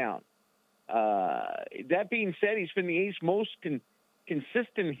negotiated down. That being said, he's been the A's most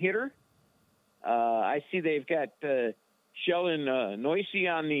consistent hitter. I see they've got Sheldon Noisy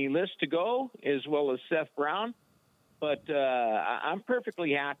on the list to go, as well as Seth Brown. But I'm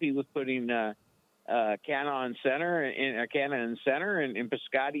perfectly happy with putting Canna in center and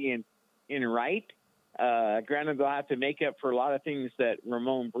Piscotty in right. Granted, they'll have to make up for a lot of things that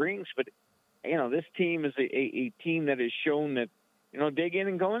Ramon brings, but this team is a team that has shown that dig in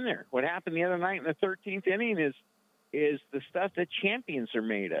and go in there. What happened the other night in the 13th inning is the stuff that champions are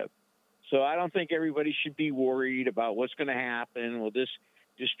made of. So I don't think everybody should be worried about what's going to happen. Will this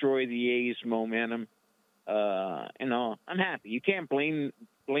destroy the A's momentum? I'm happy. You can't blame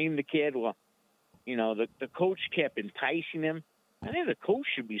the kid. Well, the coach kept enticing him. I think the coach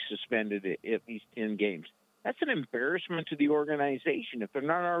should be suspended at least 10 games. That's an embarrassment to the organization if they're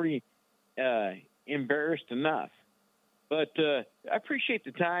not already embarrassed enough. But I appreciate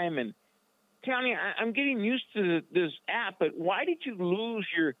the time. And, Tony, I'm getting used to this app, but why did you lose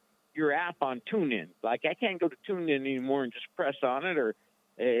your app on TuneIn? Like, I can't go to TuneIn anymore and just press on it, or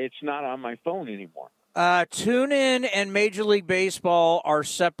it's not on my phone anymore. TuneIn and Major League Baseball are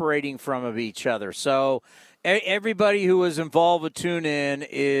separating from each other. So everybody who was involved with TuneIn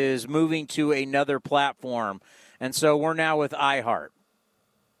is moving to another platform. And so we're now with iHeart.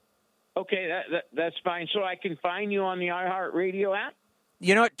 Okay, that's fine. So I can find you on the iHeart Radio app?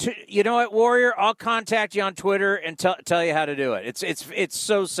 You know what, Warrior? I'll contact you on Twitter and tell you how to do it. It's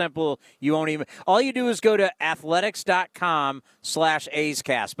so simple. You won't even. All you do is go to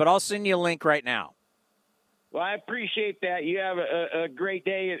athletics.com/AsCast. But I'll send you a link right now. Well, I appreciate that. You have a great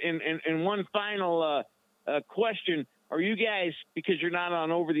day. And one final question: are you guys, because you're not on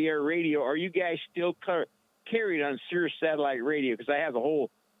over-the-air radio, are you guys still carried on Sirius Satellite Radio? Because I have the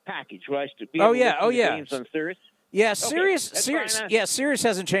whole package. Will I still be able to listen to games on Sirius? Yeah, Okay, Sirius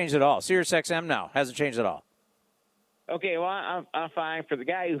hasn't changed at all. Sirius XM, no, hasn't changed at all. Okay, well, I'm fine. For the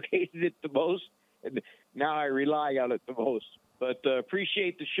guy who hated it the most, now I rely on it the most. But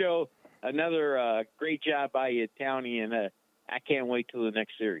appreciate the show. Another great job by you, Townie, and I can't wait till the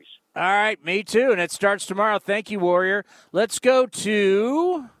next series. All right, me too, and it starts tomorrow. Thank you, Warrior. Let's go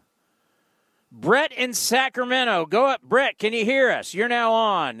to Brett in Sacramento. Go up, Brett, can you hear us? You're now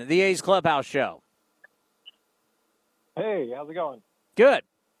on the A's Clubhouse Show. Hey, how's it going? Good.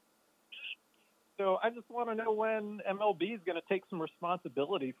 So I just want to know when MLB is going to take some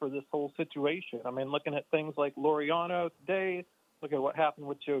responsibility for this whole situation. I mean, looking at things like Laureano today, look at what happened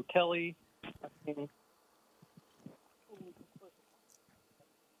with Joe Kelly. I mean,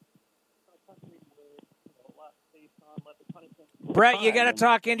 Brett, you got to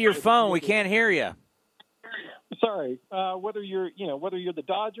talk into your phone. We can't hear you. Sorry, whether you're the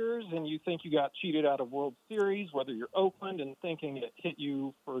Dodgers and you think you got cheated out of World Series, whether you're Oakland and thinking it hit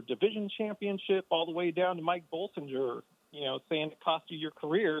you for division championship, all the way down to Mike Bolsinger, saying it cost you your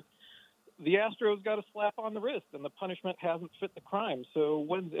career, the Astros got a slap on the wrist, and the punishment hasn't fit the crime. So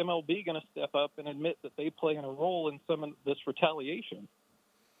when's MLB going to step up and admit that they play a role in some of this retaliation?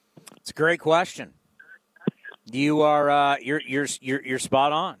 It's a great question. You are you're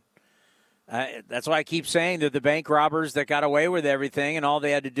spot on. That's why I keep saying that the bank robbers that got away with everything and all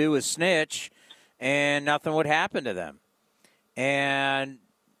they had to do was snitch and nothing would happen to them. And,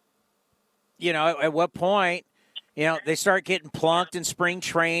 at what point, they start getting plunked in spring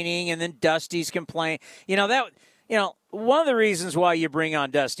training and then Dusty's complain. One of the reasons why you bring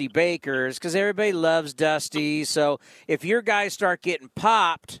on Dusty Baker is because everybody loves Dusty. So if your guys start getting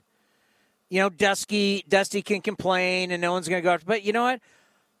popped, Dusty can complain and no one's going to go after. But you know what?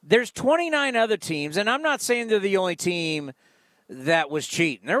 There's 29 other teams, and I'm not saying they're the only team that was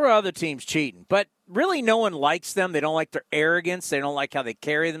cheating. There were other teams cheating, but really no one likes them. They don't like their arrogance. They don't like how they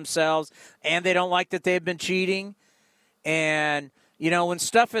carry themselves, and they don't like that they've been cheating. And, when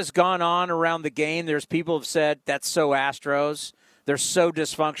stuff has gone on around the game, there's people who have said, that's so Astros. They're so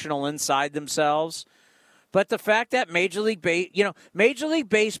dysfunctional inside themselves. But the fact that Major League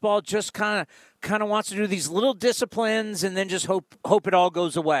Baseball just kind of wants to do these little disciplines and then just hope it all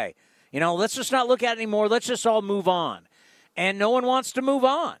goes away. Let's just not look at it anymore. Let's just all move on. And no one wants to move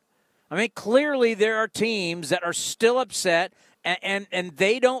on. I mean, clearly there are teams that are still upset and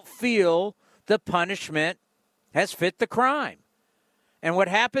they don't feel the punishment has fit the crime. And what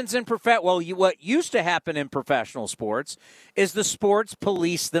happens in what used to happen in professional sports is the sports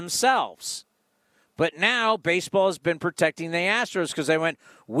police themselves. But now baseball has been protecting the Astros because they went,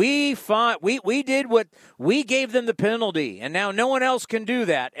 we did what we gave them the penalty, and now no one else can do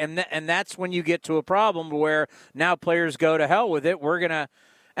that. And that's when you get to a problem where now players go to hell with it.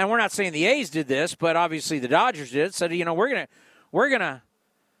 And we're not saying the A's did this, but obviously the Dodgers did. So we're gonna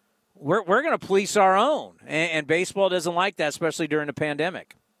police our own, and baseball doesn't like that, especially during the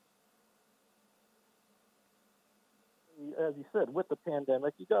pandemic. As you said, with the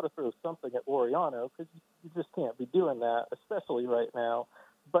pandemic, you got to throw something at Laureano because you just can't be doing that, especially right now.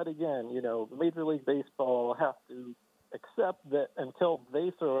 But again, Major League Baseball have to accept that until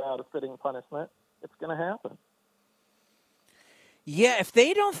they throw out a fitting punishment, it's going to happen. Yeah, if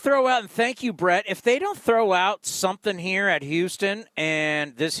they don't throw out, and thank you, Brett, if they don't throw out something here at Houston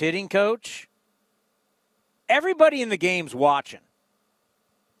and this hitting coach, everybody in the game's watching.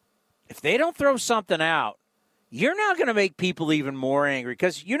 If they don't throw something out, you're now going to make people even more angry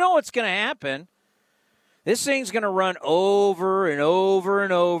because you know what's going to happen. This thing's going to run over and over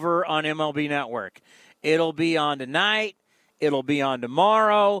and over on MLB Network. It'll be on tonight. It'll be on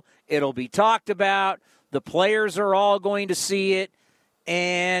tomorrow. It'll be talked about. The players are all going to see it.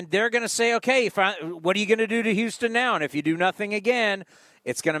 And they're going to say, okay, what are you going to do to Houston now? And if you do nothing again,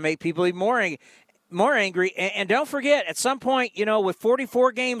 it's going to make people even more angry. And don't forget, at some point, with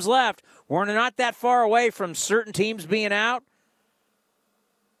 44 games left, we're not that far away from certain teams being out.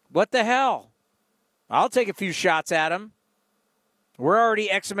 What the hell? I'll take a few shots at them. We're already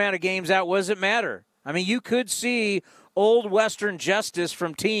X amount of games out. What does it matter? I mean, you could see old Western justice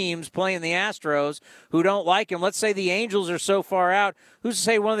from teams playing the Astros who don't like him. Let's say the Angels are so far out. Who's to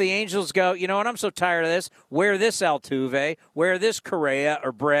say one of the Angels go, you know what, I'm so tired of this. Wear this Altuve. Wear this Correa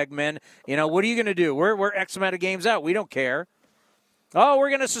or Bregman. You know, what are you going to do? We're X amount of games out. We don't care. Oh, we're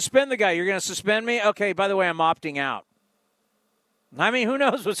going to suspend the guy. You're going to suspend me? Okay, by the way, I'm opting out. I mean, who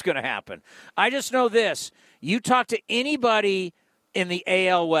knows what's going to happen? I just know this. You talk to anybody in the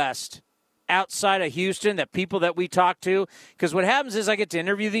AL West outside of Houston, that people that we talk to, because what happens is I get to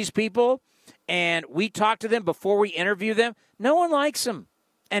interview these people, and we talk to them before we interview them. No one likes them.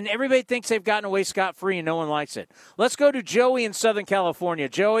 And everybody thinks they've gotten away scot-free, and no one likes it. Let's go to Joey in Southern California.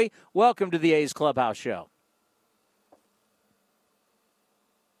 Joey, welcome to the A's Clubhouse Show.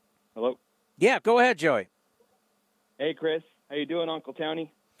 Hello? Yeah, go ahead, Joey. Hey, Chris. How you doing, Uncle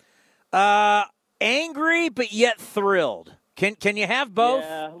Townie? Angry, but yet thrilled. Can you have both?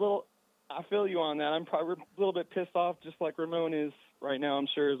 Yeah, a little. I feel you on that. I'm probably a little bit pissed off, just like Ramon is right now, I'm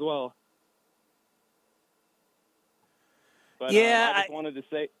sure, as well. But, yeah, I just wanted to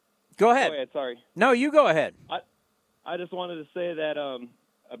say. Go ahead. Go ahead. Sorry. No, you go ahead. I just wanted to say that a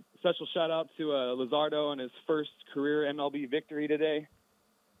special shout out to Luzardo on his first career MLB victory today,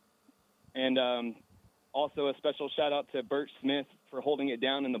 and also a special shout out to Bert Smith for holding it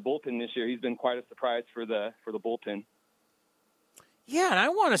down in the bullpen this year. He's been quite a surprise for the bullpen. Yeah, and I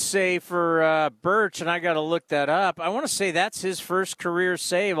want to say for Birch, and I got to look that up, I want to say that's his first career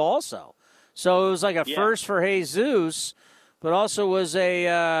save also. So it was like a first for Jesus, but also was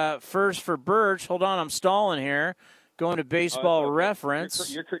a first for Birch. Hold on, I'm stalling here. Going to Baseball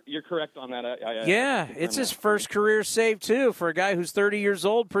Reference. You're correct on that. Yeah, it's his first career save, too, for a guy who's 30 years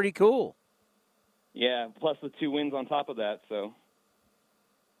old. Pretty cool. Yeah, plus the 2 wins on top of that, so.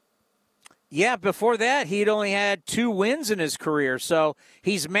 Yeah, before that, he'd only had 2 wins in his career. So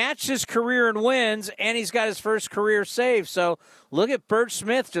he's matched his career in wins, and he's got his first career save. So look at Bert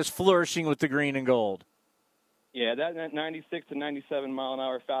Smith just flourishing with the green and gold. Yeah, that 96 to 97 mile an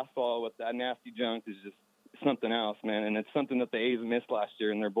hour fastball with that nasty junk is just something else, man. And it's something that the A's missed last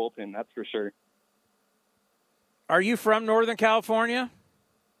year in their bullpen, that's for sure. Are you from Northern California?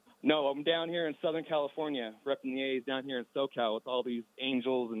 No, I'm down here in Southern California, repping the A's down here in SoCal with all these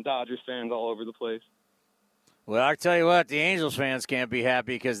Angels and Dodgers fans all over the place. Well, I tell you what, the Angels fans can't be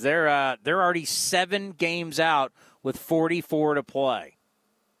happy because they're already 7 games out with 44 to play.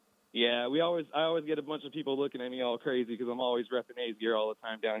 Yeah, I always get a bunch of people looking at me all crazy because I'm always repping A's gear all the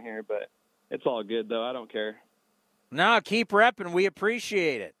time down here, but it's all good though. I don't care. No, keep repping. We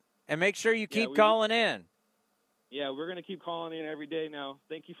appreciate it, and make sure you keep calling in. Yeah, we're going to keep calling in every day now.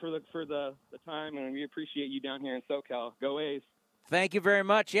 Thank you for the time, and we appreciate you down here in SoCal. Go A's. Thank you very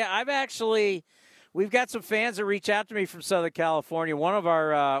much. Yeah, we've got some fans that reach out to me from Southern California. One of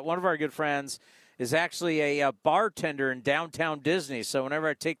our good friends is actually a bartender in downtown Disney. So whenever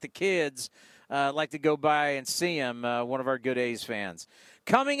I take the kids, I like to go by and see him, one of our good A's fans.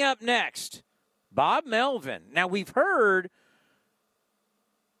 Coming up next, Bob Melvin. Now, we've heard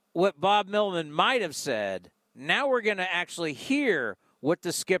what Bob Melvin might have said. Now we're going to actually hear what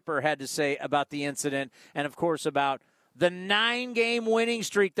the skipper had to say about the incident and, of course, about the 9-game winning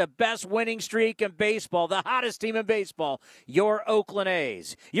streak, the best winning streak in baseball, the hottest team in baseball, your Oakland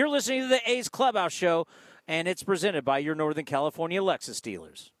A's. You're listening to the A's Clubhouse Show, and it's presented by your Northern California Lexus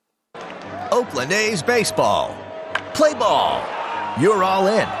dealers. Oakland A's baseball. Play ball. You're all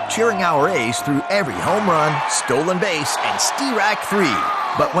in, cheering our A's through every home run, stolen base, and Stirac 3.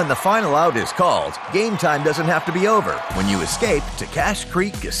 But when the final out is called, game time doesn't have to be over when you escape to Cache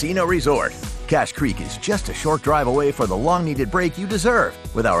Creek Casino Resort. Cache Creek is just a short drive away for the long-needed break you deserve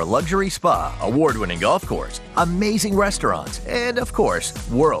with our luxury spa, award-winning golf course, amazing restaurants, and, of course,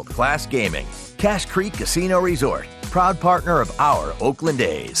 world-class gaming. Cache Creek Casino Resort, proud partner of our Oakland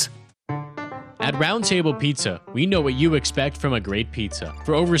A's. At Round Table Pizza, we know what you expect from a great pizza.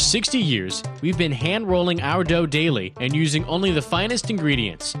 For over 60 years, we've been hand-rolling our dough daily and using only the finest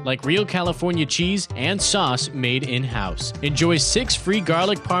ingredients, like real California cheese and sauce made in-house. Enjoy 6 free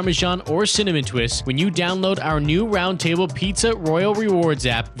garlic parmesan or cinnamon twists when you download our new Round Table Pizza Royal Rewards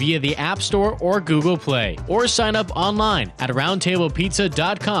app via the App Store or Google Play. Or sign up online at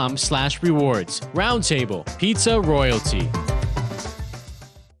roundtablepizza.com/rewards. Round Table, pizza royalty.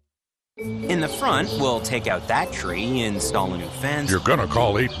 In the front, we'll take out that tree, install a new fence. You're gonna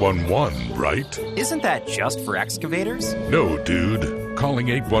call 811, right? Isn't that just for excavators? No, dude. Calling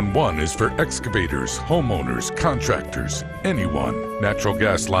 811 is for excavators, homeowners, contractors, anyone. Natural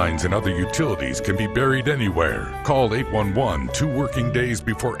gas lines and other utilities can be buried anywhere. Call 811 2 working days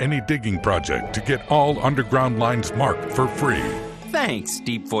before any digging project to get all underground lines marked for free. Thanks,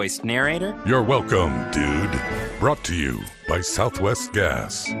 deep-voiced narrator. You're welcome, dude. Brought to you by Southwest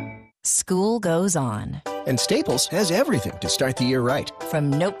Gas. School goes on. And Staples has everything to start the year right.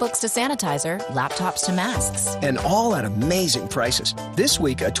 From notebooks to sanitizer, laptops to masks. And all at amazing prices. This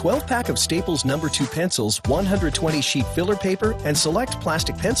week, a 12-pack of Staples No. 2 pencils, 120-sheet filler paper, and select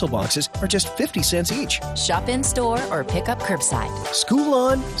plastic pencil boxes are just 50 cents each. Shop in-store or pick up curbside. School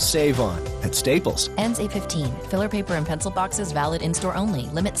on, save on at Staples. Ends 8/15. Filler paper and pencil boxes valid in-store only.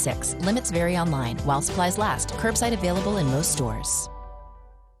 Limit 6. Limits vary online. While supplies last. Curbside available in most stores.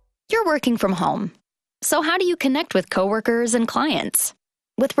 You're working from home. So how do you connect with coworkers and clients?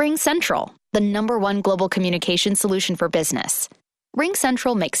 With RingCentral, the #1 global communication solution for business.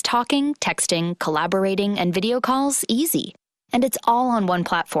 RingCentral makes talking, texting, collaborating, and video calls easy. And it's all on one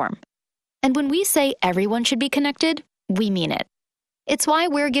platform. And when we say everyone should be connected, we mean it. It's why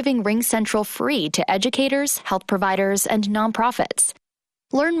we're giving RingCentral free to educators, health providers, and nonprofits.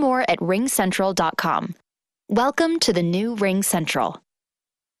 Learn more at ringcentral.com. Welcome to the new RingCentral.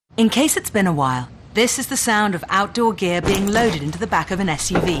 In case it's been a while, this is the sound of outdoor gear being loaded into the back of an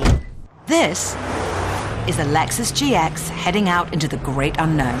SUV. This is a Lexus GX heading out into the great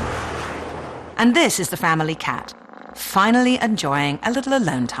unknown. And this is the family cat, finally enjoying a little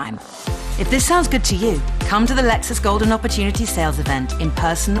alone time. If this sounds good to you, come to the Lexus Golden Opportunity Sales event in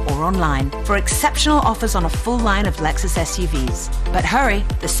person or online for exceptional offers on a full line of Lexus SUVs. But hurry,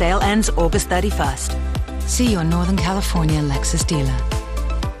 the sale ends August 31st. See your Northern California Lexus dealer.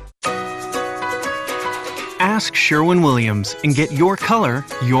 Ask Sherwin-Williams and get your color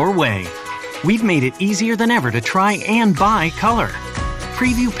your way. We've made it easier than ever to try and buy color.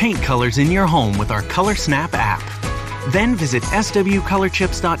 Preview paint colors in your home with our Color Snap app. Then visit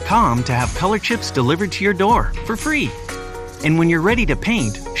swcolorchips.com to have color chips delivered to your door for free. And when you're ready to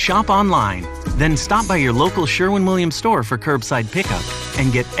paint, shop online. Then stop by your local Sherwin-Williams store for curbside pickup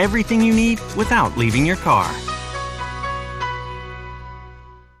and get everything you need without leaving your car.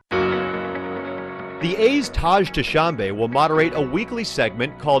 The A's Taj Tashambe will moderate a weekly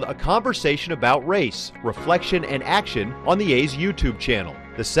segment called A Conversation About Race, Reflection and Action on the A's YouTube channel.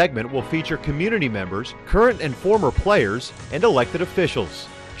 The segment will feature community members, current and former players, and elected officials.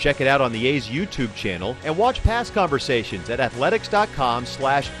 Check it out on the A's YouTube channel and watch past conversations at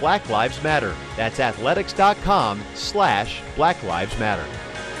athletics.com/Black Lives Matter. That's athletics.com/Black Lives Matter.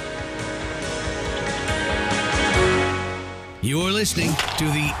 You're listening to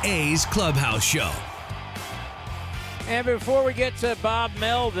the A's Clubhouse Show. And before we get to Bob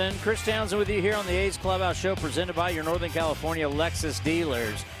Melvin, Chris Townsend with you here on the A's Clubhouse Show, presented by your Northern California Lexus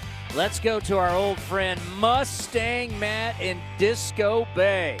dealers. Let's go to our old friend Mustang Matt in Disco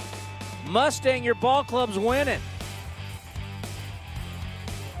Bay. Mustang, your ball club's winning.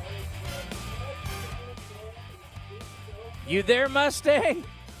 You there, Mustang?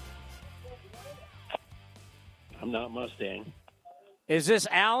 I'm not Mustang. Is this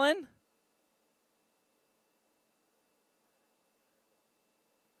Alan?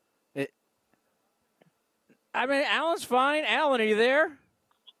 Alan's fine. Alan, are you there?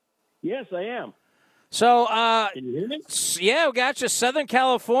 Yes, I am. So, can you hear me? Yeah, we got you. Southern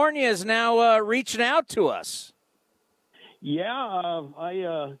California is now reaching out to us. Yeah,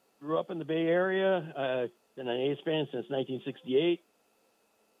 I grew up in the Bay Area. Been an A's fan since 1968,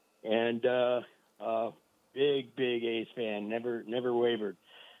 and big A's fan. Never wavered.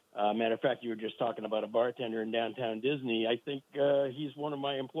 Matter of fact, you were just talking about a bartender in downtown Disney. I think he's one of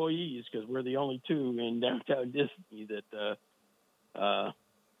my employees because we're the only two in downtown Disney that are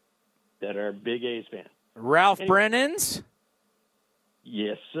big A's fans. Ralph Brennan's?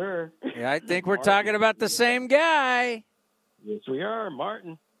 Yes, sir. Yeah, I think we're talking about the same guy. Yes, we are,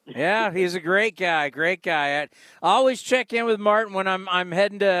 Martin. Yeah, he's a great guy. Great guy. I always check in with Martin when I'm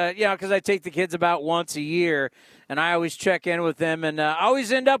heading to, because I take the kids about once a year, and I always check in with them, and I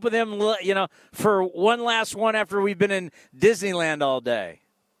always end up with him, for one last one after we've been in Disneyland all day.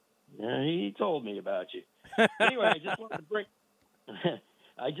 Yeah, he told me about you. Anyway, I just wanted to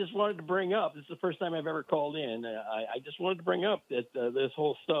bring up. This is the first time I've ever called in. I just wanted to bring up that this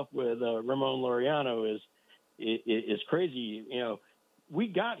whole stuff with Ramon Laureano is crazy. We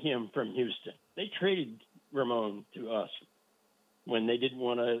got him from Houston. They traded Ramon to us when they didn't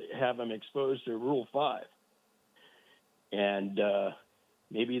want to have him exposed to Rule 5. And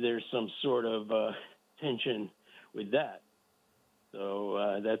maybe there's some sort of tension with that.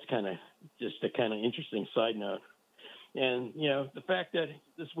 So that's kind of just a kind of interesting side note. And, the fact that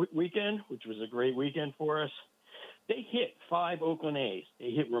this weekend, which was a great weekend for us, they hit 5 Oakland A's.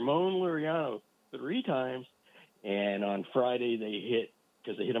 They hit Ramon Laureano 3 times. And on Friday,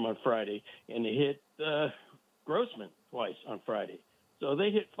 because they hit him on Friday, and they hit Grossman twice on Friday. So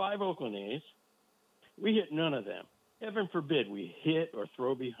they hit 5 Oakland A's. We hit none of them. Heaven forbid we hit or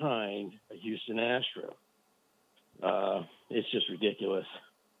throw behind a Houston Astro. It's just ridiculous.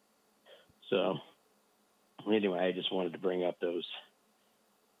 So anyway, I just wanted to bring up those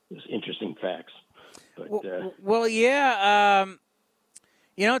interesting facts. But, well, yeah.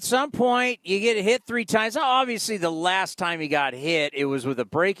 At some point you get hit 3 times. Now, obviously, the last time you got hit, it was with a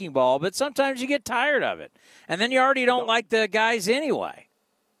breaking ball, but sometimes you get tired of it. And then you already don't like the guys anyway.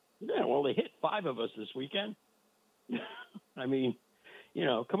 Yeah, well, they hit 5 of us this weekend. I mean,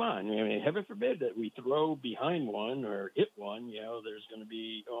 come on. I mean, heaven forbid that we throw behind one or hit one. There's going to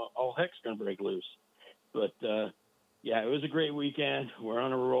be all heck's going to break loose. But, yeah, it was a great weekend. We're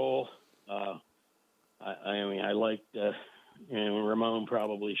on a roll. I liked Ramon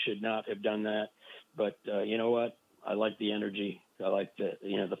probably should not have done that. But you know what? I like the energy. I like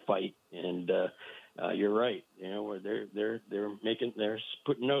the fight. And you're right. They're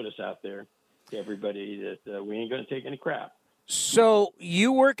putting notice out there to everybody that we ain't going to take any crap. So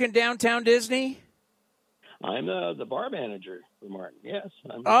you work in downtown Disney? I'm the bar manager for Martin. Yes.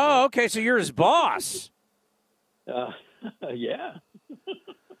 Okay. So you're his boss. Yeah.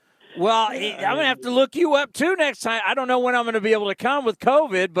 Well, I'm going to have to look you up, too, next time. I don't know when I'm going to be able to come with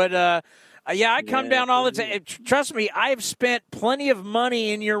COVID, but, I come down all the time. Trust me, I've spent plenty of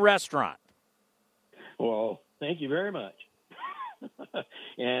money in your restaurant. Well, thank you very much.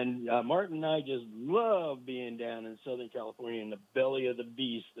 And Martin and I just love being down in Southern California in the belly of the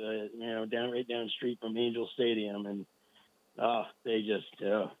beast, down right down the street from Angel Stadium. And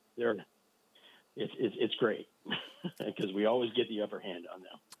it's great because we always get the upper hand on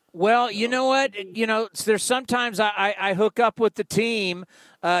them. Well, you know what? There's sometimes I hook up with the team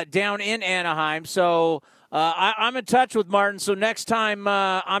down in Anaheim. So I'm in touch with Martin. So next time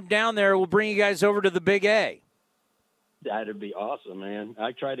I'm down there, we'll bring you guys over to the Big A. That'd be awesome, man.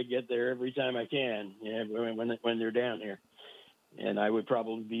 I try to get there every time I can, when they're down here. And I would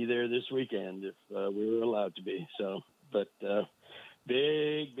probably be there this weekend if we were allowed to be. So, but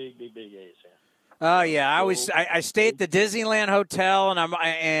big A's fan. Oh yeah, I stay at the Disneyland Hotel,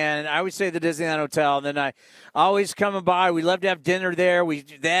 and I always stay at the Disneyland Hotel, and then I always come by. We love to have dinner there. We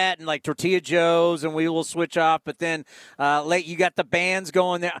do that and like Tortilla Joe's, and we will switch off. But then late, you got the bands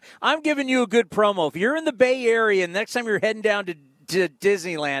going there. I'm giving you a good promo. If you're in the Bay Area, and next time you're heading down to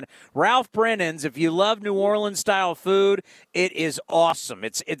Disneyland, Ralph Brennan's. If you love New Orleans style food, it is awesome.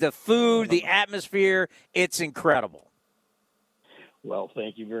 It's the food, the atmosphere. It's incredible. Well,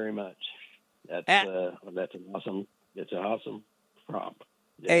 thank you very much. That's an awesome prompt.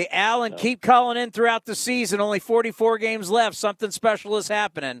 Yeah. Hey, Alan, keep calling in throughout the season. Only 44 games left. Something special is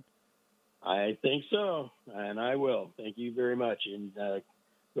happening. I think so, and I will. Thank you very much, and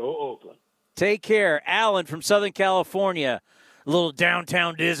go Oakland. Take care. Alan from Southern California, a little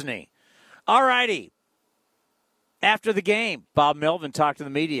downtown Disney. All righty. After the game, Bob Melvin talked to the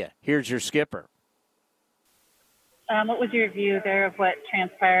media. Here's your skipper. What was your view there of what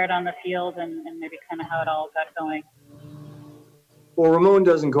transpired on the field and maybe kind of how it all got going? Well, Ramon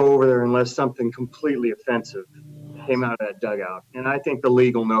doesn't go over there unless something completely offensive came out of that dugout. And I think the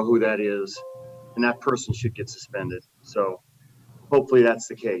league will know who that is, and that person should get suspended. So hopefully that's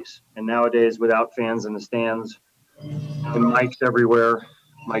the case. And nowadays, without fans in the stands and mics everywhere,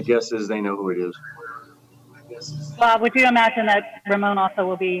 my guess is they know who it is. Bob, would you imagine that Ramon also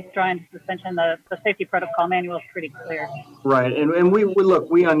will be drawing suspension? The safety protocol manual is pretty clear. Right, and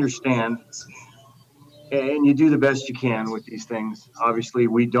we understand, and you do the best you can with these things. Obviously,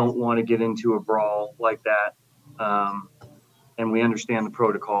 we don't want to get into a brawl like that, and we understand the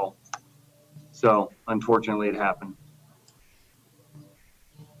protocol. So, unfortunately, it happened.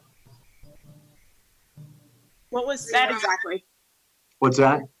 What was said exactly? What's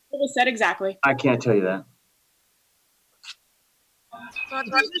that? What was said exactly? I can't tell you that. Well,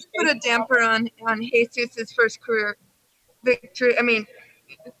 does this put a damper on Jesus' first career victory? I mean,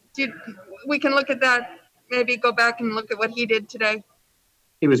 we can look at that, maybe go back and look at what he did today.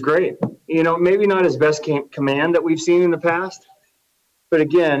 He was great. Maybe not his best command that we've seen in the past, but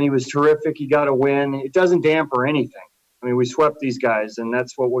again, he was terrific. He got a win. It doesn't damper anything. I mean, we swept these guys, and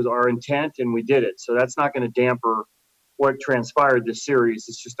that's what was our intent, and we did it. So that's not going to damper what transpired this series.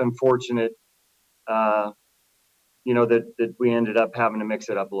 It's just unfortunate, that we ended up having to mix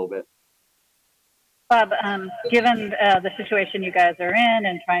it up a little bit. Bob, given the situation you guys are in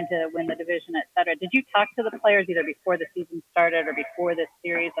and trying to win the division, et cetera, did you talk to the players either before the season started or before this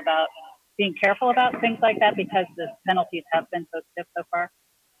series about being careful about things like that because the penalties have been so stiff so far?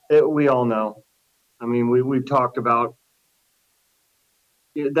 We all know. I mean, we've talked about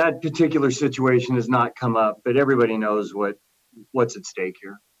that particular situation has not come up, but everybody knows what's at stake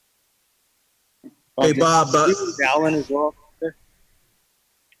here. Hey, Bob. Was Allen as well?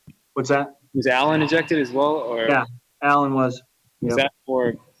 What's that? Was Allen ejected as well? Or Yeah, Allen was. Was Yep. that for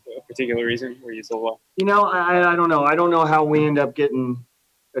a particular reason? Were you told why? I don't know. I don't know how we end up getting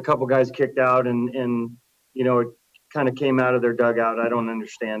a couple guys kicked out and it kind of came out of their dugout. I don't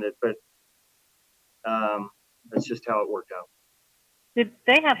understand it, but that's just how it worked out. Did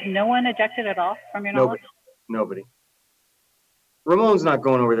they have no one ejected at all from your knowledge? Nobody. Ramon's not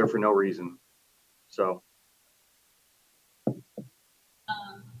going over there for no reason. So.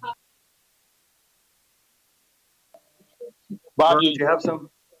 Bob, do you have some?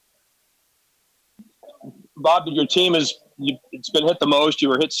 Bob, your team it's been hit the most. You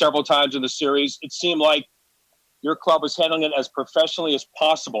were hit several times in the series. It seemed like your club was handling it as professionally as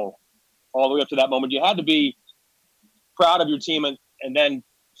possible all the way up to that moment. You had to be proud of your team, and then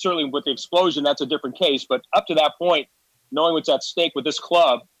certainly with the explosion, that's a different case. But up to that point, knowing what's at stake with this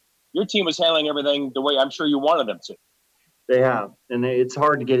club, your team was handling everything the way I'm sure you wanted them to. They have. And it's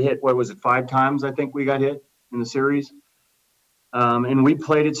hard to get hit. What was it, 5 times I think we got hit in the series? And we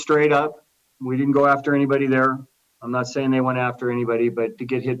played it straight up. We didn't go after anybody there. I'm not saying they went after anybody, but to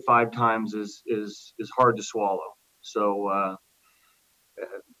get hit 5 times is hard to swallow. So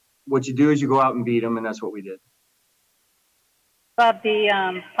what you do is you go out and beat them, and that's what we did. Bob,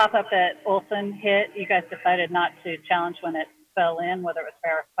 the pop-up that Olsen hit, you guys decided not to challenge when it fell in, whether it was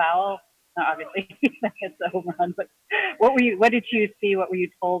fair or foul. Now, obviously, it's a home run, but what did you see? What were you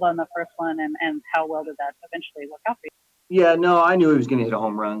told on the first one, and how well did that eventually work out for you? Yeah, no, I knew he was going to hit a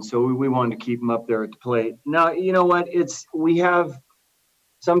home run, so we wanted to keep him up there at the plate. Now, you know what?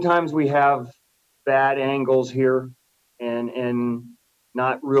 Sometimes we have bad angles here and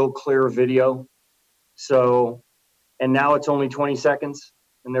not real clear video. So, and now it's only 20 seconds,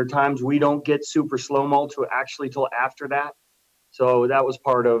 and there are times we don't get super slow-mo till after that. So that was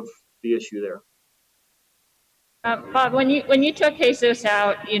part of the issue there. Bob, when you took Jesus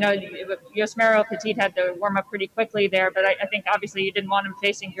out, Yusmeiro Petit had to warm up pretty quickly there, but I think obviously you didn't want him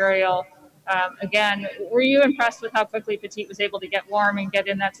facing Gurriel again. Were you impressed with how quickly Petit was able to get warm and get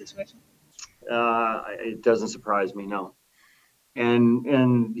in that situation? It doesn't surprise me, no.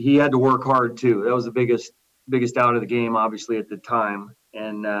 And he had to work hard too. That was the biggest out of the game, obviously at the time,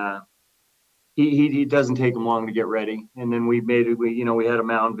 and he doesn't take him long to get ready. And then we had a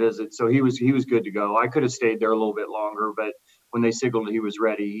mound visit, so he was good to go. I could have stayed there a little bit longer, but when they signaled he was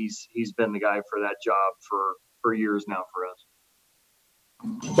ready, he's been the guy for that job for years now for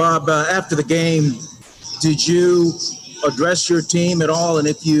us. Bob, after the game, did you address your team at all? And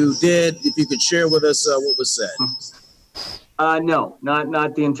if you did, if you could share with us what was said. No,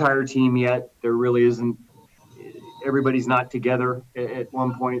 not the entire team yet. There really isn't. Everybody's not together at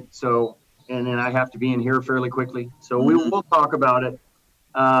one point, so. And then I have to be in here fairly quickly. So we'll talk about it.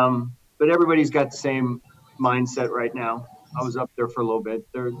 But everybody's got the same mindset right now. I was up there for a little bit.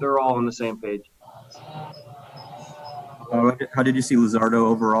 They're all on the same page. How did you see Luzardo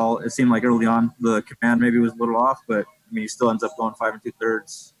overall? It seemed like early on the command maybe was a little off, but he still ends up going 5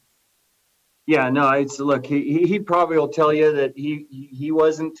 2/3. Yeah, no, look, he probably will tell you that he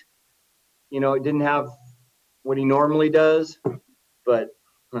wasn't, didn't have what he normally does, but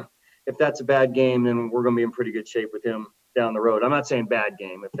if that's a bad game, then we're going to be in pretty good shape with him down the road. I'm not saying bad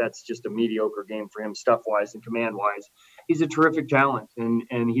game. If that's just a mediocre game for him stuff-wise and command-wise, he's a terrific talent,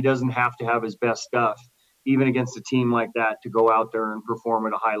 and he doesn't have to have his best stuff, even against a team like that, to go out there and perform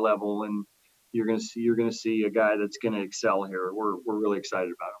at a high level. And you're going to see a guy that's going to excel here. We're really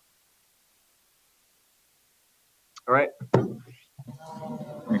excited about him. All right.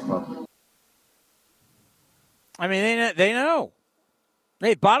 Thanks, Bob. I mean, they know.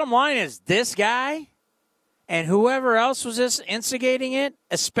 Hey, bottom line is this guy and whoever else was instigating it,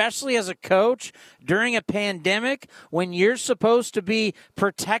 especially as a coach during a pandemic when you're supposed to be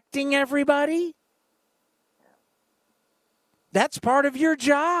protecting everybody, that's part of your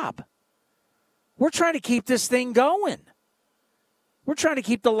job. We're trying to keep this thing going. We're trying to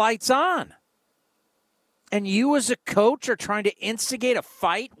keep the lights on. And you as a coach are trying to instigate a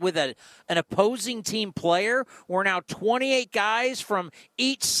fight with an opposing team player where now 28 guys from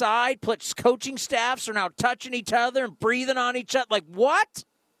each side, plus coaching staffs, are now touching each other and breathing on each other. Like, what?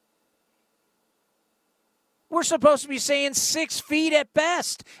 We're supposed to be saying 6 feet at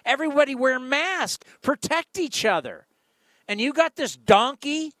best. Everybody wear masks. Protect each other. And you got this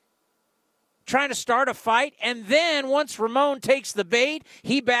donkey trying to start a fight, and then once Ramon takes the bait,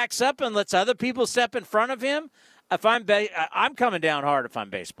 he backs up and lets other people step in front of him. I'm coming down hard if I'm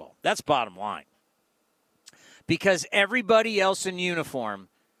baseball. That's bottom line. because everybody else in uniform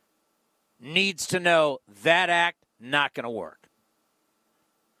needs to know that act not going to work.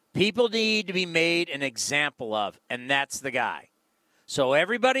 People need to be made an example of, and that's the guy. So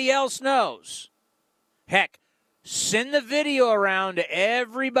everybody else knows. Heck, send the video around to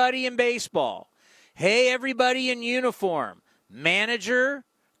everybody in baseball. Hey, everybody in uniform, manager,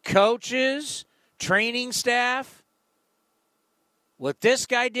 coaches, training staff. What this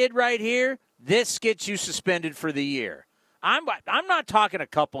guy did right here, this gets you suspended for the year. I'm not talking a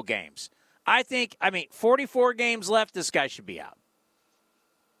couple games. I think, 44 games left, this guy should be out.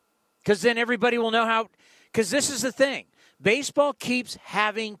 Because then everybody will know how, because this is the thing. Baseball keeps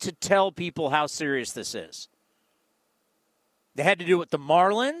having to tell people how serious this is. They had to do it with the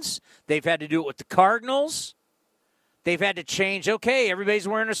Marlins. They've had to do it with the Cardinals. They've had to change, okay, everybody's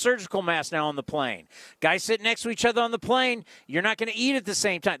wearing a surgical mask now on the plane. Guys sitting next to each other on the plane, you're not going to eat at the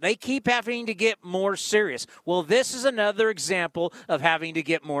same time. They keep having to get more serious. Well, this is another example of having to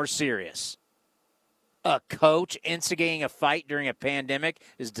get more serious. A coach instigating a fight during a pandemic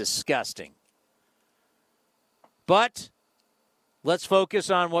is disgusting. But let's focus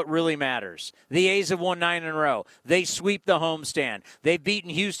on what really matters. The A's have won 9 in a row. They sweep the homestand. They've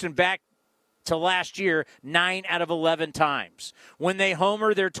beaten Houston back to last year 9 out of 11 times. When they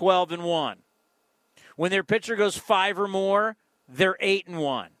homer, they're 12-1. When their pitcher goes 5 or more, they're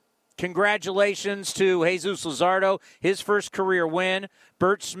 8-1. Congratulations to Jesus Luzardo, his first career win.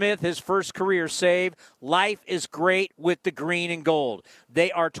 Bert Smith, his first career save. Life is great with the green and gold.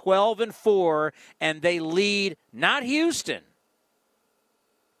 They are 12-4, and they lead not Houston.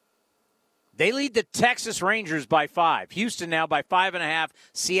 They lead the Texas Rangers by 5. Houston now by 5.5.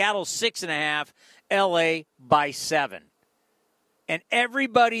 Seattle 6.5. LA by 7. And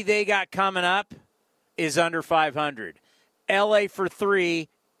everybody they got coming up is under 500. LA for 3.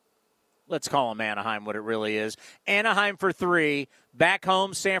 Let's call them Anaheim, what it really is. Anaheim for 3. Back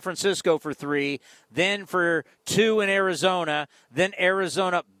home, San Francisco for 3. Then for 2 in Arizona. Then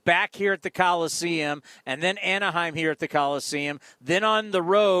Arizona back here at the Coliseum. And then Anaheim here at the Coliseum. Then on the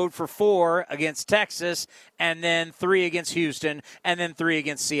road for 4 against Texas. And then 3 against Houston. And then 3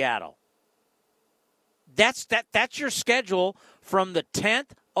 against Seattle. That's your schedule from the 10th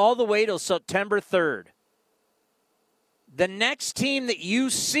all the way till September 3rd. The next team that you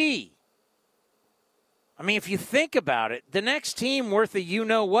see, if you think about it, the next team worth a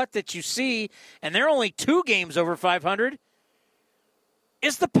you-know-what that you see, and they're only 2 games over 500,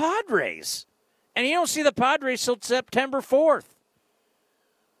 is the Padres. And you don't see the Padres till September 4th.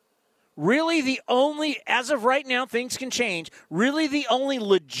 Really the only, as of right now, things can change, really the only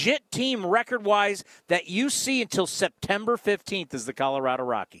legit team record-wise that you see until September 15th is the Colorado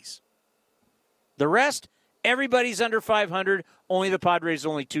Rockies. The rest, everybody's under 500, only the Padres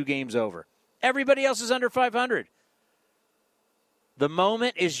only 2 games over. Everybody else is under 500. The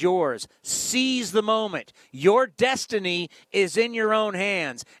moment is yours. Seize the moment. Your destiny is in your own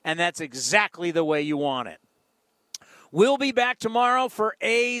hands, and that's exactly the way you want it. We'll be back tomorrow for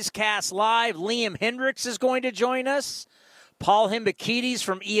A's Cast Live. Liam Hendricks is going to join us. Paul Hembekides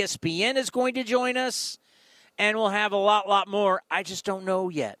from ESPN is going to join us. And we'll have a lot more. I just don't know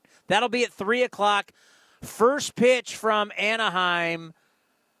yet. That'll be at 3 o'clock. First pitch from Anaheim.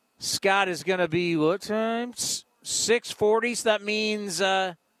 Scott is going to be, what time? 6:40, so that means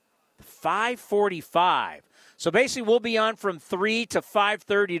 5:45. So basically we'll be on from 3 to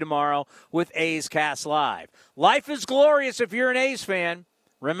 5:30 tomorrow with A's Cast Live. Life is glorious if you're an A's fan.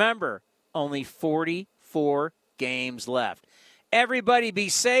 Remember, only 44 games left. Everybody be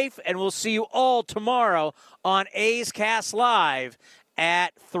safe, and we'll see you all tomorrow on A's Cast Live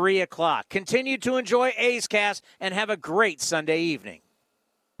at 3 o'clock. Continue to enjoy A's Cast and have a great Sunday evening.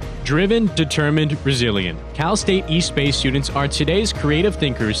 Driven, determined, resilient. Cal State East Bay students are today's creative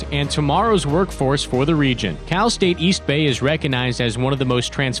thinkers and tomorrow's workforce for the region. Cal State East Bay is recognized as one of the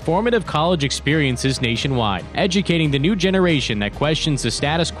most transformative college experiences nationwide, educating the new generation that questions the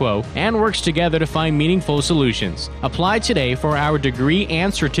status quo and works together to find meaningful solutions. Apply today for our degree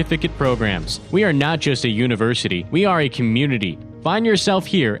and certificate programs. We are not just a university, we are a community. Find yourself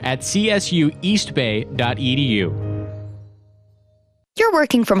here at csueastbay.edu. You're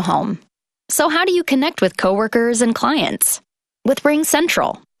working from home. So how do you connect with coworkers and clients? With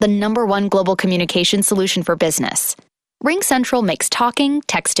RingCentral, the #1 global communication solution for business. RingCentral makes talking,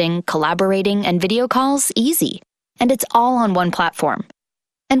 texting, collaborating, and video calls easy. And it's all on one platform.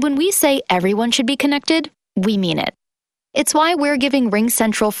 And when we say everyone should be connected, we mean it. It's why we're giving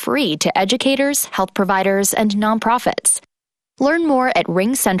RingCentral free to educators, health providers, and nonprofits. Learn more at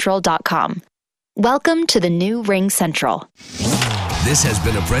ringcentral.com. Welcome to the new RingCentral. This has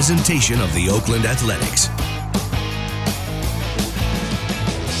been a presentation of the Oakland Athletics.